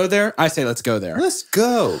need to go there, I say let's go there. Let's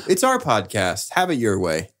go. It's our podcast. Have it your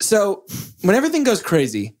way. So when everything goes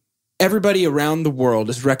crazy, everybody around the world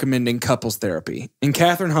is recommending couples therapy. And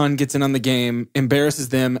Catherine Hahn gets in on the game, embarrasses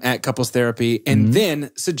them at couples therapy, and then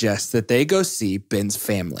suggests that they go see Ben's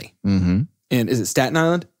family. Mm-hmm. And is it Staten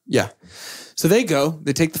Island? Yeah. So they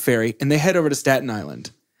take the ferry, and they head over to Staten Island.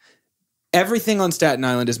 Everything on Staten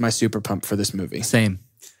Island is my super pump for this movie. Same.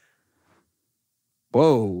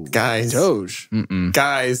 Whoa. Guys. Doge.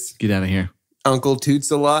 Guys. Get out of here. Uncle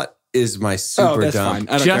Toots-a-lot is my super that's dump. fine.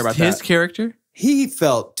 I don't care about his that. character? He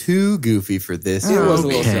felt too goofy for this. It was a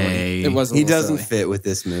little Okay. silly. It was a He little doesn't silly. fit with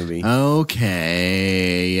this movie.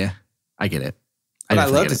 Okay. I get it. But I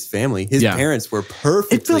definitely loved get his family. His parents were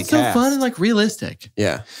perfectly it. It felt so cast. fun and like realistic.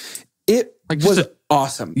 Yeah. It Like, just was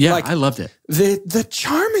awesome. Yeah, Like, I loved it. the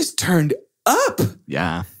charm is turned up.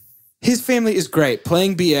 Yeah. His family is great.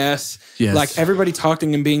 Playing BS. Yes. Like everybody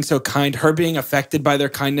talking and being so kind. Her being affected by their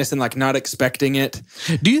kindness and like not expecting it.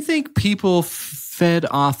 Do you think people fed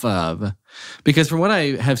off of, because from what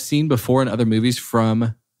I have seen before in other movies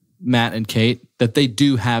from Matt and Kate, that they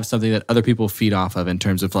do have something that other people feed off of in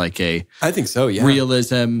terms of like a I think so, yeah.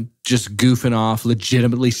 realism, just goofing off,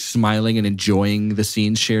 legitimately smiling and enjoying the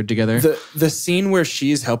scenes shared together? The scene where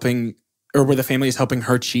she's helping, or where the family is helping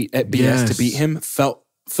her cheat at BS Yes. to beat him felt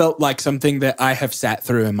like something that I have sat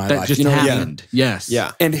through in my that life. just You know what I mean? happened. Yes.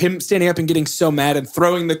 Yeah. And him standing up and getting so mad and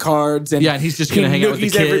throwing the cards and Yeah, and he's just gonna hang out with the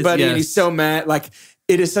noogies kids, everybody and yes. he's so mad. Like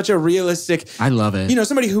it is such a realistic. I love it. You know,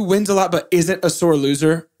 somebody who wins a lot but isn't a sore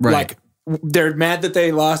loser. Right. Like they're mad that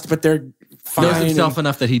they lost, but they're fine. knows himself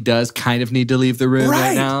enough that he does kind of need to leave the room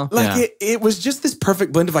right, now. Like yeah. it was just this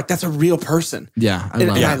perfect blend of like that's a real person. Yeah, I And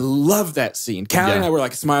love it. I love that scene. Callie and I were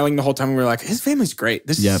like smiling the whole time. We were like, his family's great.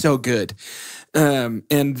 This is so good. And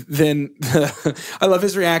then I love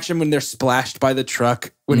his reaction when they're splashed by the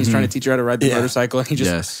truck when he's trying to teach her how to ride the motorcycle, and he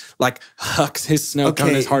just like hucks his snow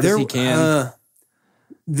cone as hard as he can.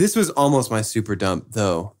 This was almost my super dump,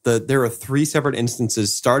 though. There are 3 separate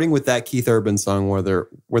instances, starting with that Keith Urban song where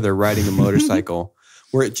they're riding a motorcycle,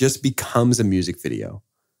 where it just becomes a music video. You know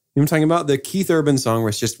what I'm talking about? The Keith Urban song where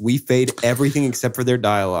it's just we fade everything except for their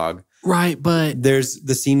dialogue. Right, but There's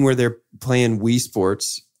the scene where they're playing Wii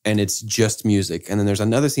Sports and it's just music. And then there's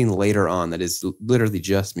another scene later on that is literally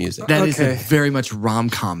just music. That is a very much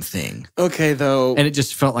rom-com thing. Okay, though. And it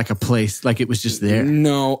just felt like a place, like it was just there.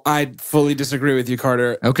 No, I fully disagree with you,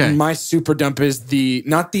 Carter. Okay. My super dump is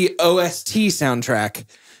not the OST soundtrack,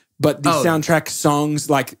 but the soundtrack songs,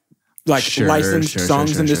 like licensed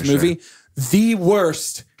songs in this movie. The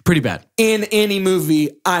worst. Pretty bad. In any movie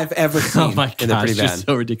I've ever seen. Oh my gosh, they're pretty bad. It's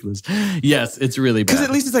so ridiculous. Yes, it's really bad. Because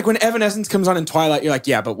at least it's like when Evanescence comes on in Twilight, you're like,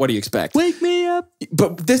 yeah, but what do you expect? Wake me up.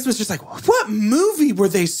 But this was just like, what movie were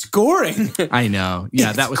they scoring? I know.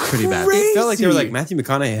 Yeah, that was pretty bad. It felt like they were like, Matthew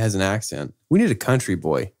McConaughey has an accent. We need a country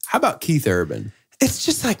boy. How about Keith Urban? It's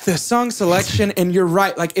just like the song selection, and you're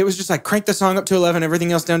right. Like it was just like crank the song up to 11,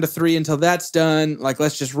 everything else down to 3 until that's done. Like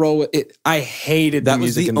let's just roll with it. I hated that the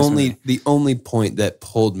music. That was the only point that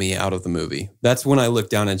pulled me out of the movie. That's when I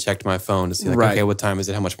looked down and checked my phone to see like, okay, what time is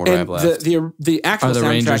it? How much more do I have left? The actual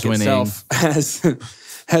soundtrack itself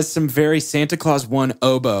has some very Santa Claus 1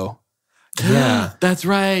 oboe. Yeah, that's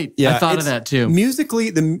right. Yeah, I thought of that too.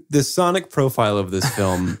 Musically, the sonic profile of this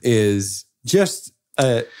film is just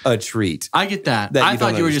a treat. I get that. I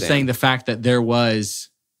thought you were just saying the fact that there was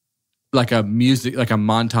like a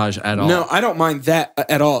montage at all. No, I don't mind that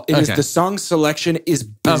at all. It is the song selection is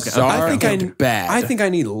bizarre and bad. I think I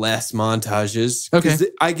need less montages. Okay.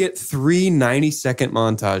 I get 3 90-second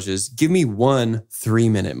montages. Give me 1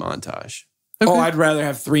 3-minute montage. Okay. Oh, I'd rather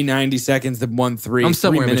have 3 90 seconds than 1 3. I'm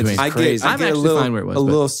somewhere in between. I get a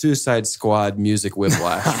little Suicide Squad music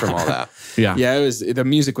whiplash from all that. Yeah. Yeah, the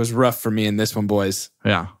music was rough for me in this one, boys.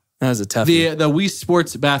 Yeah. That was a toughie. The Wii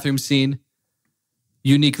Sports bathroom scene,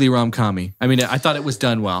 uniquely rom-com-y. I mean, I thought it was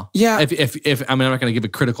done well. Yeah. If I'm not going to give a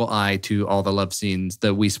critical eye to all the love scenes,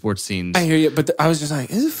 the Wii Sports scenes. I hear you, but I was just like,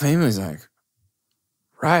 this family's like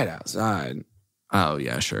right outside. Oh,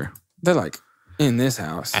 yeah, sure. They're like in this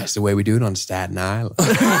house. That's the way we do it on Staten Island.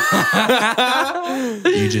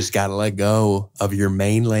 You just got to let go of your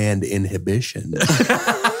mainland inhibition.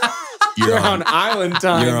 You're on island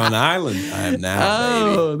time. You're on island time now,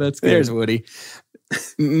 baby. Oh, that's good. There's Woody.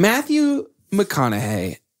 Matthew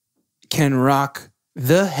McConaughey can rock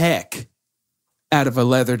the heck out of a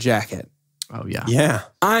leather jacket. Oh, yeah. Yeah.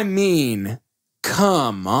 I mean,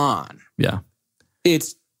 come on. Yeah.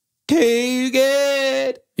 It's too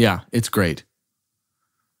good. Yeah, it's great.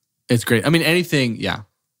 It's great. I mean, anything, yeah.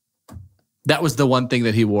 That was the one thing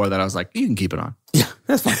that he wore that I was like, you can keep it on. Yeah,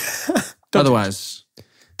 that's fine. Otherwise,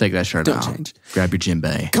 take that shirt out. Don't change. Grab your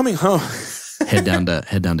djembe. Coming home. head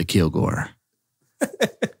down to Kilgore.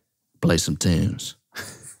 Play some tunes.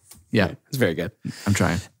 Yeah, it's very good. I'm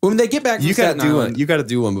trying. When they get back, you got to do one. You got to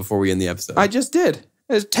do one before we end the episode. I just did.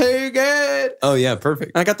 It's too good. Oh yeah,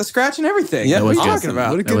 perfect. I got the scratch and everything. Yeah, what are you awesome. talking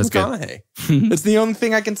about? What a good McConaughey. It's the only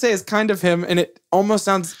thing I can say is kind of him, and it almost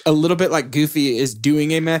sounds a little bit like Goofy is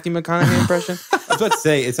doing a Matthew McConaughey impression. I was about to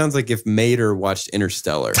say, it sounds like if Mater watched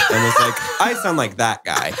Interstellar and was like, I sound like that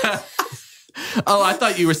guy. Oh, I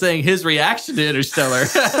thought you were saying his reaction to Interstellar.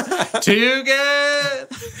 Too good.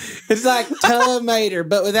 It's like Mater,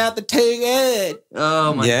 but without the too good.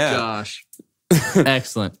 Oh my gosh.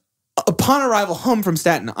 Excellent. Upon arrival home from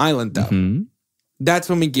Staten Island, though, that's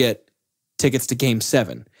when we get tickets to Game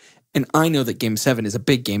 7. And I know that Game 7 is a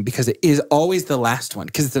big game because it is always the last one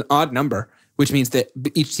because it's an odd number, which means that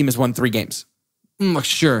each team has won 3 games.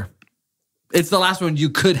 Sure. It's the last one you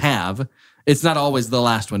could have. It's not always the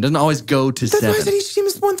last one. It doesn't always go to 7. That's why I said each team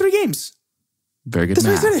has won 3 games. Very good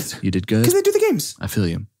math. Why I said it. You did good. Because they do the games. I feel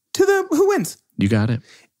you. To the who wins. You got it.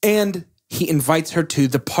 And he invites her to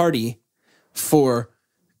the party for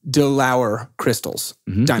DeLauer crystals,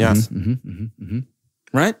 diamonds.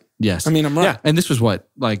 Right? Yes. I mean, I'm right. Yeah. And this was what,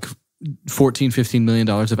 like $14-15 million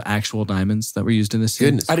of actual diamonds that were used in this scene?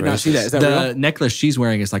 Goodness I did not see that. Is that the real? necklace she's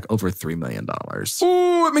wearing is like over $3 million.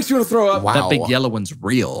 Ooh, it makes you want to throw up. Wow. That big yellow one's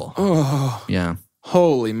real. Oh, yeah.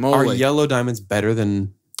 Holy moly. Are yellow diamonds better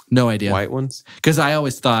than no idea white ones? Because I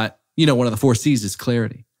always thought, one of the 4 C's is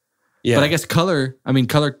clarity. Yeah. But I guess color,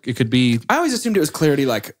 it could be. I always assumed it was clarity,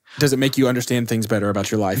 like, does it make you understand things better about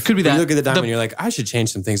your life? It could be that. You look at the diamond and you're like, I should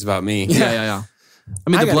change some things about me. Yeah. I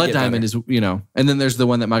mean, the blood diamond is, and then there's the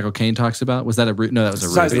one that Michael Caine talks about. Was that a ruby? No, that was a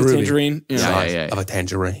ruby. Size of a tangerine. Yeah. Of a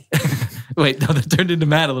tangerine. Wait, no, that turned into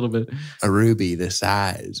Matt a little bit. A ruby the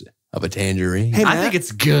size of a tangerine. Hey, Matt, I think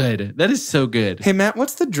it's good. That is so good. Hey, Matt,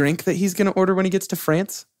 what's the drink that he's going to order when he gets to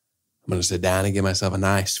France? I'm going to sit down and get myself a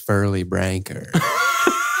nice furly branker.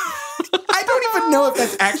 I don't even know if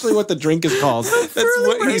that's actually what the drink is called. That's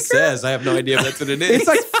what he says. I have no idea if that's what it is. It's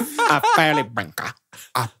like a furly branker.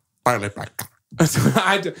 A furly branker.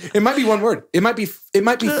 It might be one word. It might be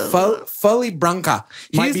fully branca.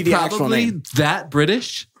 Might He's be the actual probably name. that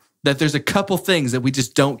British that there's a couple things that we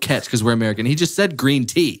just don't catch because we're American. He just said green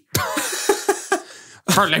tea.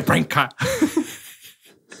 Harley Brinker.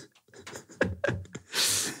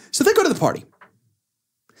 So they go to the party.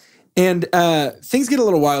 And things get a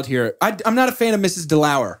little wild here. I'm not a fan of Mrs.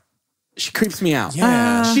 DeLauer. She creeps me out.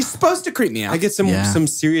 Yeah. She's supposed to creep me out. I get some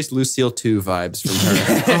serious Lucille 2 vibes from her.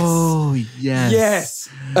 Yes. Oh, yes. Yes.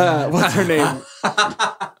 What's her name?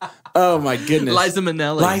 Oh, my goodness. Liza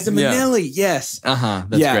Minnelli. Liza Minnelli, yes. Uh-huh.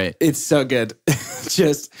 That's great. It's so good.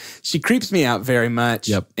 Just, she creeps me out very much.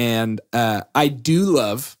 Yep. And I do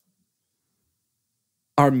love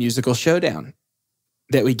our musical showdown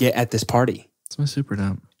that we get at this party. It's my super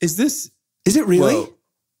dump. Is it really? Whoa.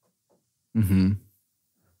 Mm-hmm.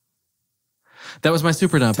 That was my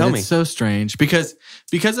super dump. Tell and me. It's so strange because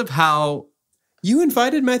of how You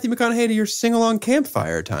invited Matthew McConaughey to your sing-along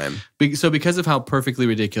campfire time. because of how perfectly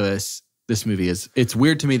ridiculous this movie is, it's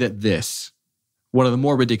weird to me that this, one of the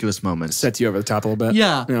more ridiculous moments, Sets you over the top a little bit.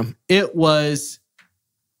 Yeah. Yeah. It was,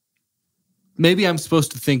 maybe I'm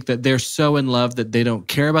supposed to think that they're so in love that they don't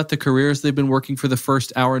care about the careers they've been working for the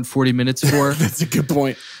first hour and 40 minutes for. That's a good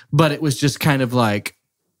point. But it was just kind of like,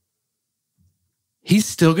 he's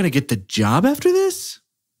still going to get the job after this?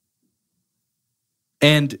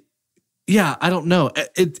 And yeah, I don't know.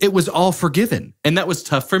 It was all forgiven. And that was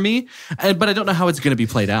tough for me. But I don't know how it's going to be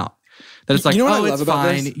played out. That it's like, You know what oh, I it's love about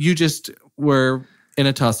fine. this? You just were in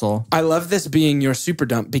a tussle. I love this being your super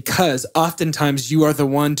dump because oftentimes you are the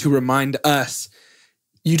one to remind us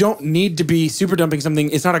you don't need to be super dumping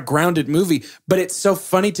something. It's not a grounded movie, but it's so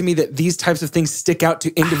funny to me that these types of things stick out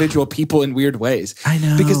to individual people in weird ways. I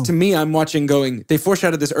know. Because to me, I'm watching going, they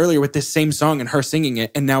foreshadowed this earlier with this same song and her singing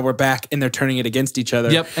it, and now we're back and they're turning it against each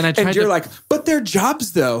other. Yep, and I tried you're to- like, but they're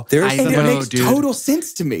jobs though. There's And it somebody- makes dude. total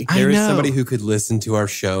sense to me. There is know. somebody who could listen to our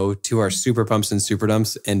show, to our super pumps and super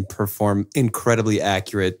dumps, and perform incredibly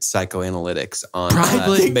accurate psychoanalytics on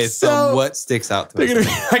Probably. that based So. on what sticks out to They're us. going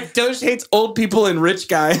to be like, Doge hates old people and rich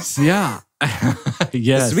guys. Yeah.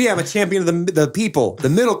 Yes. We have a champion of the people, the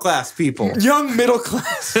middle class people. Young middle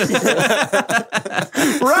class. Rise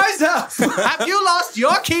up. Have you lost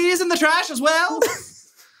your keys in the trash as well?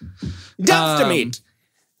 Dumpster meat.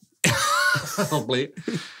 Probably.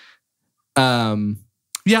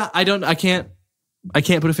 Yeah, I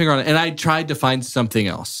can't put a finger on it. And I tried to find something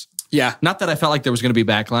else. Yeah. Not that I felt like there was going to be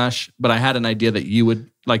backlash, but I had an idea that you would,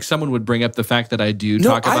 like, someone would bring up the fact that I do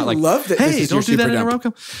talk about, like, love that this hey, is don't your do that super in a dump.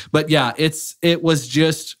 rom-com. But yeah, it was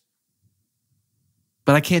just,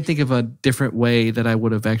 but I can't think of a different way that I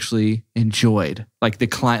would have actually enjoyed, like the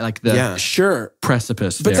client, like the Yeah. Sure.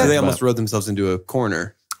 precipice. But there. They almost rode themselves into a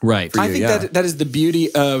corner. right. I think that is the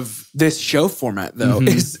beauty of this show format, though,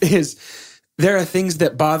 is there are things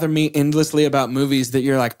that bother me endlessly about movies that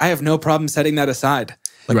you're like, I have no problem setting that aside.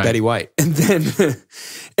 Like Right. Betty White. And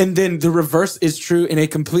then the reverse is true in a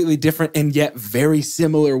completely different and yet very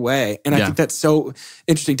similar way. And I Yeah. think that's so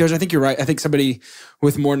interesting. Doge, I think you're right. I think somebody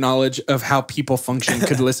with more knowledge of how people function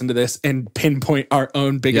could listen to this and pinpoint our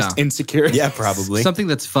own biggest Yeah. insecurity. Yeah, probably. Something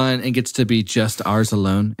that's fun and gets to be just ours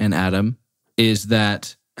alone and Adam is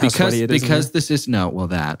that How sweaty it is in because here. this is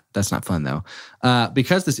that's not fun though.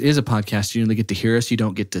 Because this is a podcast, you only get to hear us, you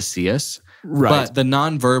don't get to see us. Right. But the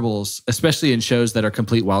nonverbals, especially in shows that are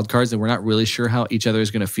complete wild cards and we're not really sure how each other is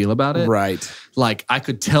going to feel about it. Right. Like I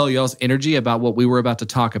could tell y'all's energy about what we were about to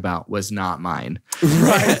talk about was not mine.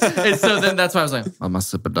 Right. And so then that's why I was like, I must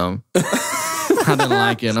sip it down. I didn't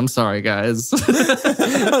like it. I'm sorry, guys.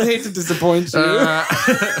 I hate to disappoint you.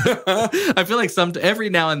 I feel like every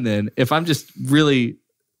now and then, if I'm just really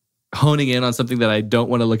honing in on something that I don't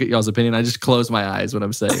want to look at y'all's opinion, I just close my eyes when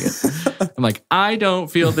I'm saying it. I'm like, I don't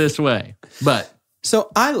feel this way. But So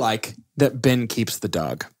I like that Ben keeps the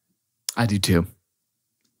dog. I do too.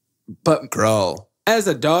 But Grow. as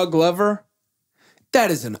a dog lover, that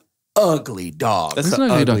is an ugly dog. That's There's an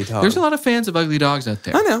an ugly ugly dog. dog. There's a lot of fans of ugly dogs out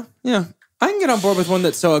there. I know. Yeah. I can get on board with one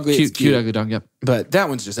that's so ugly it's Cute ugly dog, yep. But that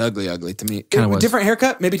one's just ugly to me. Kinda was. Different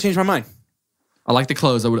haircut, maybe change my mind. I like the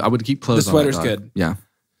clothes. I would keep clothes The on that sweater's dog. good. Yeah.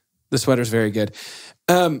 The sweater's very good.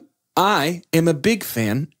 I am a big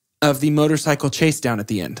fan of the motorcycle chase down at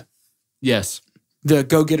the end. Yes. The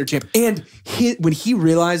go-getter champ. And when he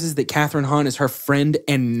realizes that Catherine Hahn is her friend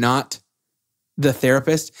and not the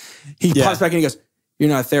therapist, he pops back and he goes, you're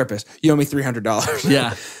not a therapist. You owe me $300.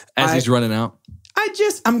 Yeah. As he's running out.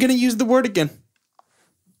 I'm going to use the word again.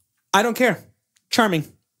 I don't care. Charming.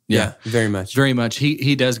 Yeah, very much. Very much.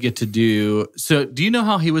 He does get to do. So do you know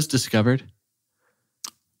how he was discovered?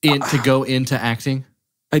 To go into acting?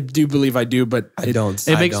 I do believe I do, but I don't.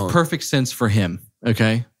 It makes perfect sense for him.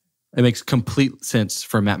 Okay. It makes complete sense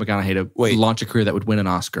for Matt McConaughey to launch a career that would win an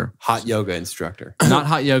Oscar. Hot yoga instructor. Not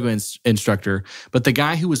hot yoga instructor, but the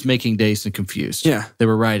guy who was making Dazed and Confused. Yeah. They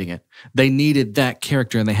were writing it. They needed that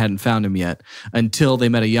character and they hadn't found him yet until they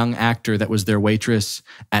met a young actor that was their waitress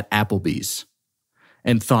at Applebee's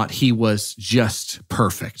and thought he was just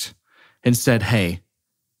perfect and said, hey,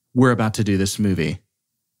 we're about to do this movie.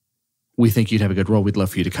 We think you'd have a good role. We'd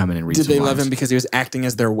love for you to come in and read some Did they love lines. him because he was acting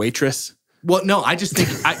as their waitress? Well, no, I just think,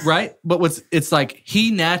 right? But it's like he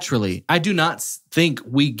naturally, I do not think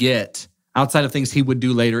we get, outside of things he would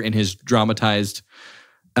do later in his dramatized,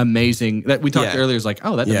 amazing, that we talked earlier, is like,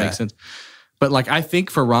 oh, that doesn't make sense. But like, I think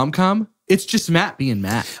for rom-com, it's just Matt being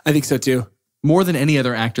Matt. I think so too. More than any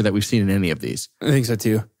other actor that we've seen in any of these. I think so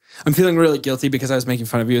too. I'm feeling really guilty because I was making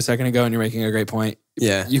fun of you a second ago and you're making a great point.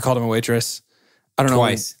 Yeah. You called him a waitress. I don't know.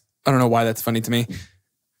 Twice. I don't know why that's funny to me.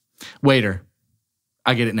 Waiter.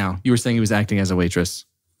 I get it now. You were saying he was acting as a waitress.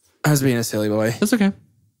 I was being a silly boy. That's okay.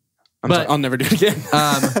 I'll never do it again.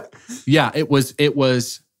 Yeah,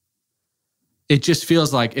 it just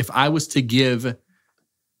feels like if I was to give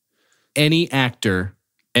any actor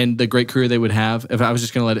and the great career they would have, if I was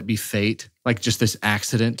just going to let it be fate, like just this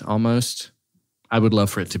accident almost, I would love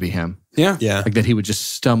for it to be him. Yeah. Yeah. Like that he would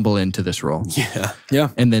just stumble into this role. Yeah. Yeah.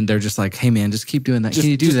 And then they're just like, hey man, just keep doing that. Can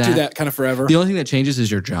you do that? Do that kind of forever. The only thing that changes is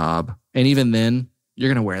your job. And even then, you're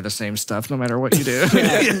going to wear the same stuff no matter what you do.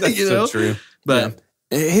 That's so true. But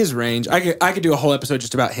his range, I could do a whole episode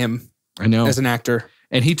just about him. I know. As an actor.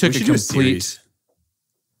 And he took We a should do a complete... series.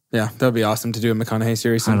 Yeah, that would be awesome to do a McConaughey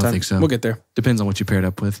series sometime. I don't think so. We'll get there. Depends on what you paired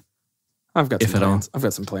up with. I've got some If at all. plans. I've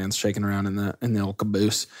got some plans shaking around in the old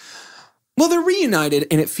caboose. Well, they're reunited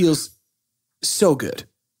and it feels so good.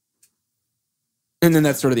 And then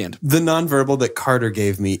that's sort of the end. The nonverbal that Carter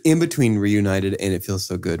gave me in between reunited and it feels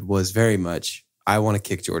so good was very much, I want to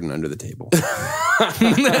kick Jordan under the table.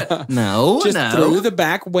 No, Just through the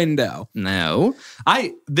back window. No.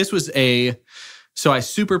 So I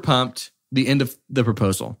super pumped the end of the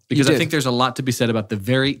proposal because I think there's a lot to be said about the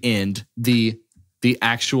very end, the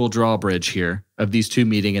actual drawbridge here of these two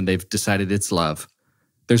meeting and they've decided it's love.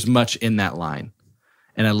 There's much in that line.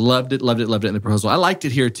 And I loved it in the proposal. I liked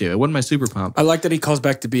it here too. It wasn't my super pump. I like that he calls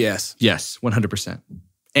back to BS. Yes, 100%. And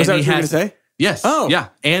Is that what you were going to say? Yes. Oh. Yeah.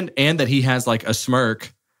 And that he has like a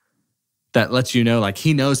smirk that lets you know like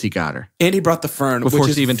he knows he got her. And he brought the fern, Before which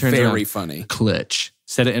she is even turns very around. funny. Clutch.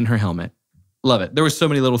 Set it in her helmet. Love it. There were so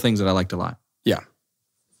many little things that I liked a lot. Yeah.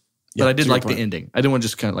 But I did to your like the point. ending. I didn't want to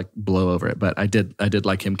just kind of like blow over it, but I did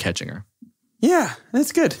like him catching her. Yeah,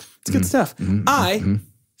 that's good. It's good stuff. I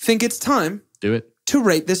think it's time Do it. to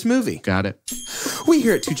rate this movie. Got it. We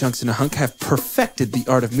here at Two Chunks and a Hunk have perfected the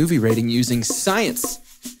art of movie rating using science.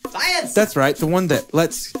 Science! That's right, the one that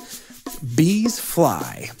lets bees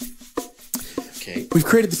fly. Okay. We've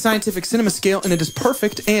created the scientific cinema scale, and it is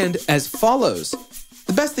perfect and as follows.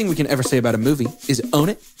 The best thing we can ever say about a movie is own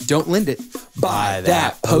it, don't lend it, buy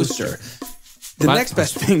that poster. The Buy next the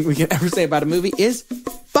best thing we can ever say about a movie is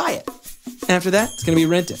buy it. After that, it's going to be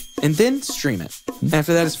rent it, and then stream it.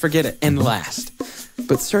 After that is forget it, and last,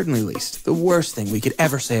 but certainly least, the worst thing we could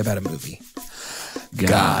ever say about a movie.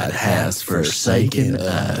 God has forsaken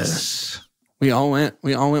us. We all went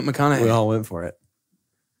McConaughey. We all went for it.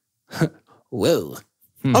 Whoa.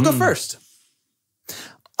 I'll go first.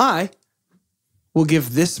 I will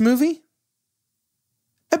give this movie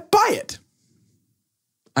a buy it.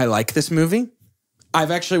 I like this movie.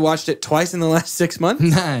 I've actually watched it twice in the last 6 months.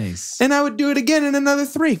 Nice. And I would do it again in another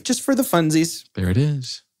 3, just for the funsies. There it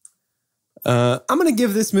is. I'm going to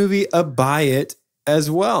give this movie a buy it as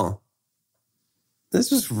well. This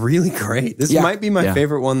was really great. This might be my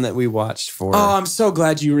favorite one that we watched for. Oh, I'm so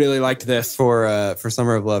glad you really liked this. For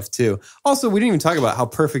Summer of Love 2. Also, we didn't even talk about how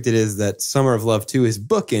perfect it is that Summer of Love 2 is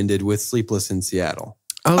bookended with Sleepless in Seattle.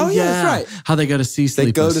 Oh yeah, yeah, that's right. How they go to see They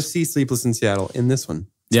Sleepless. go to see Sleepless in Seattle in this one.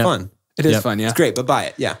 It's Yeah. fun. It is fun, yeah. It's great, but buy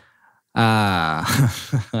it. Yeah. I'm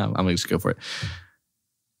gonna just go for it.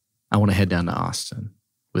 I want to head down to Austin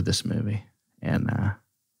with this movie and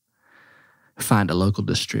find a local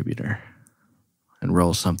distributor and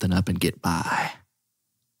roll something up and get by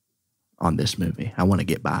on this movie. I want to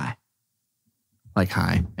get by. Like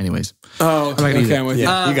high. Anyways. Oh, not gonna use okay, it. I'm with you.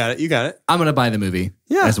 Yeah, you got it. You got it. I'm gonna buy the movie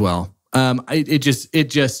as well. It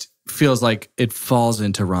just feels like it falls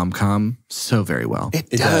into rom-com so very well. It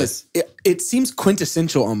does. It seems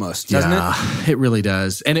quintessential almost, doesn't it? It really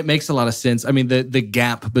does. And it makes a lot of sense. I mean, the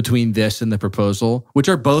gap between this and The Proposal, which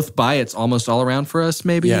are both buy it's almost all around for us,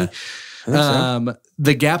 maybe. Yeah.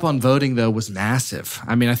 The gap on voting, though, was massive.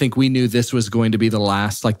 I mean, I think we knew this was going to be the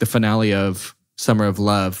last, like the finale of Summer of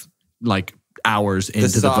Love, like hours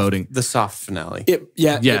into the voting. The soft finale.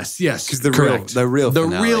 Yes. Because the correct.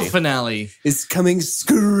 real finale is coming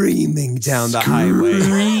screaming down the highway.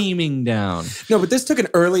 Screaming down. No, but this took an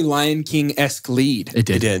early Lion King-esque lead. It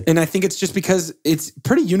did. And I think it's just because it's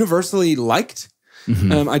pretty universally liked.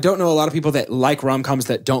 Mm-hmm. I don't know a lot of people that like rom-coms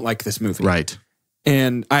that don't like this movie. Right.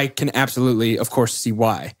 And I can absolutely, of course, see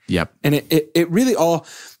why. Yep. And it really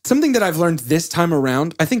something that I've learned this time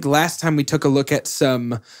around, I think last time we took a look at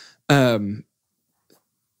some, a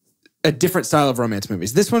different style of romance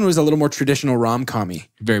movies. This one was a little more traditional rom-com-y.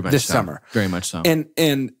 Very much this so. summer. Very much so.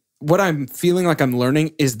 And what I'm feeling like I'm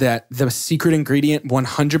learning is that the secret ingredient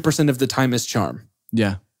 100% of the time is charm.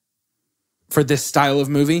 Yeah. For this style of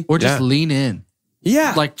movie. Or just lean in.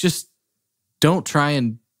 Yeah. Like, just don't try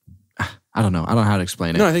and... I don't know. I don't know how to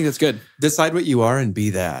explain it. No, I think that's good. Decide what you are and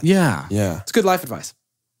be that. Yeah. Yeah. It's good life advice.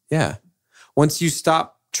 Yeah. Once you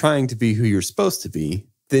stop trying to be who you're supposed to be,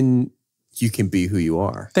 then you can be who you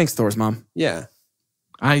are. Thanks, Thor's mom. Yeah.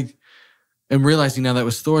 I am realizing now that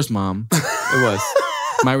was Thor's mom. It was.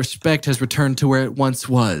 My respect has returned to where it once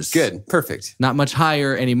was. Good. Perfect. Not much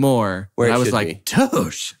higher anymore. Where it I was should like, be.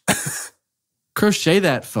 Tosh, crochet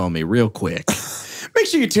that for me real quick. Make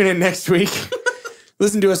sure you tune in next week.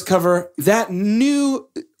 Listen to us cover that new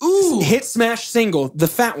hit smash single, the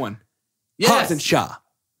fat one, Hobbs and Shaw.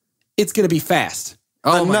 It's going to be fast.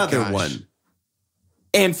 Oh, another one.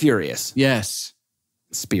 And furious. Yes.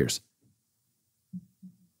 Spears.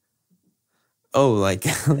 Oh, like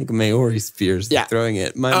Maori Spears throwing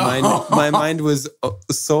it. My mind was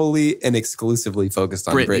solely and exclusively focused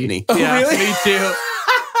on Britney. Oh, yeah, really? Me too.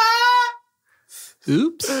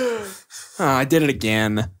 Oops. Oh, I did it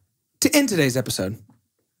again. To end today's episode,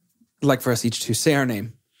 I'd like for us each to say our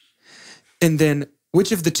name. And then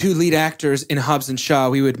which of the two lead actors in Hobbs and Shaw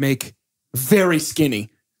we would make very skinny.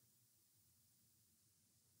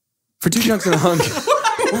 For Two Chunks and a Hunk.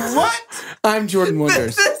 What? I'm Jordan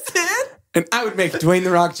Wonders. That's it? And I would make Dwayne The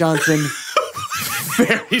Rock Johnson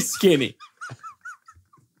very skinny.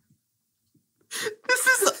 This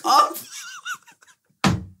is awful.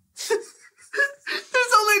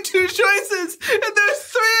 There's only two choices, and there's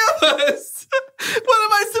three of us. What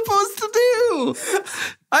am I supposed to do?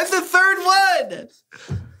 I'm the third one.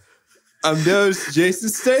 I'm Doge. Jason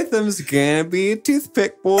Statham's gonna be a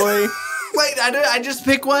toothpick boy. Wait, I just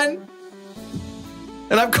pick one?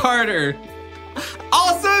 And I'm Carter.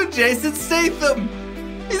 Also, Jason Statham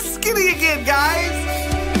is skinny again, guys.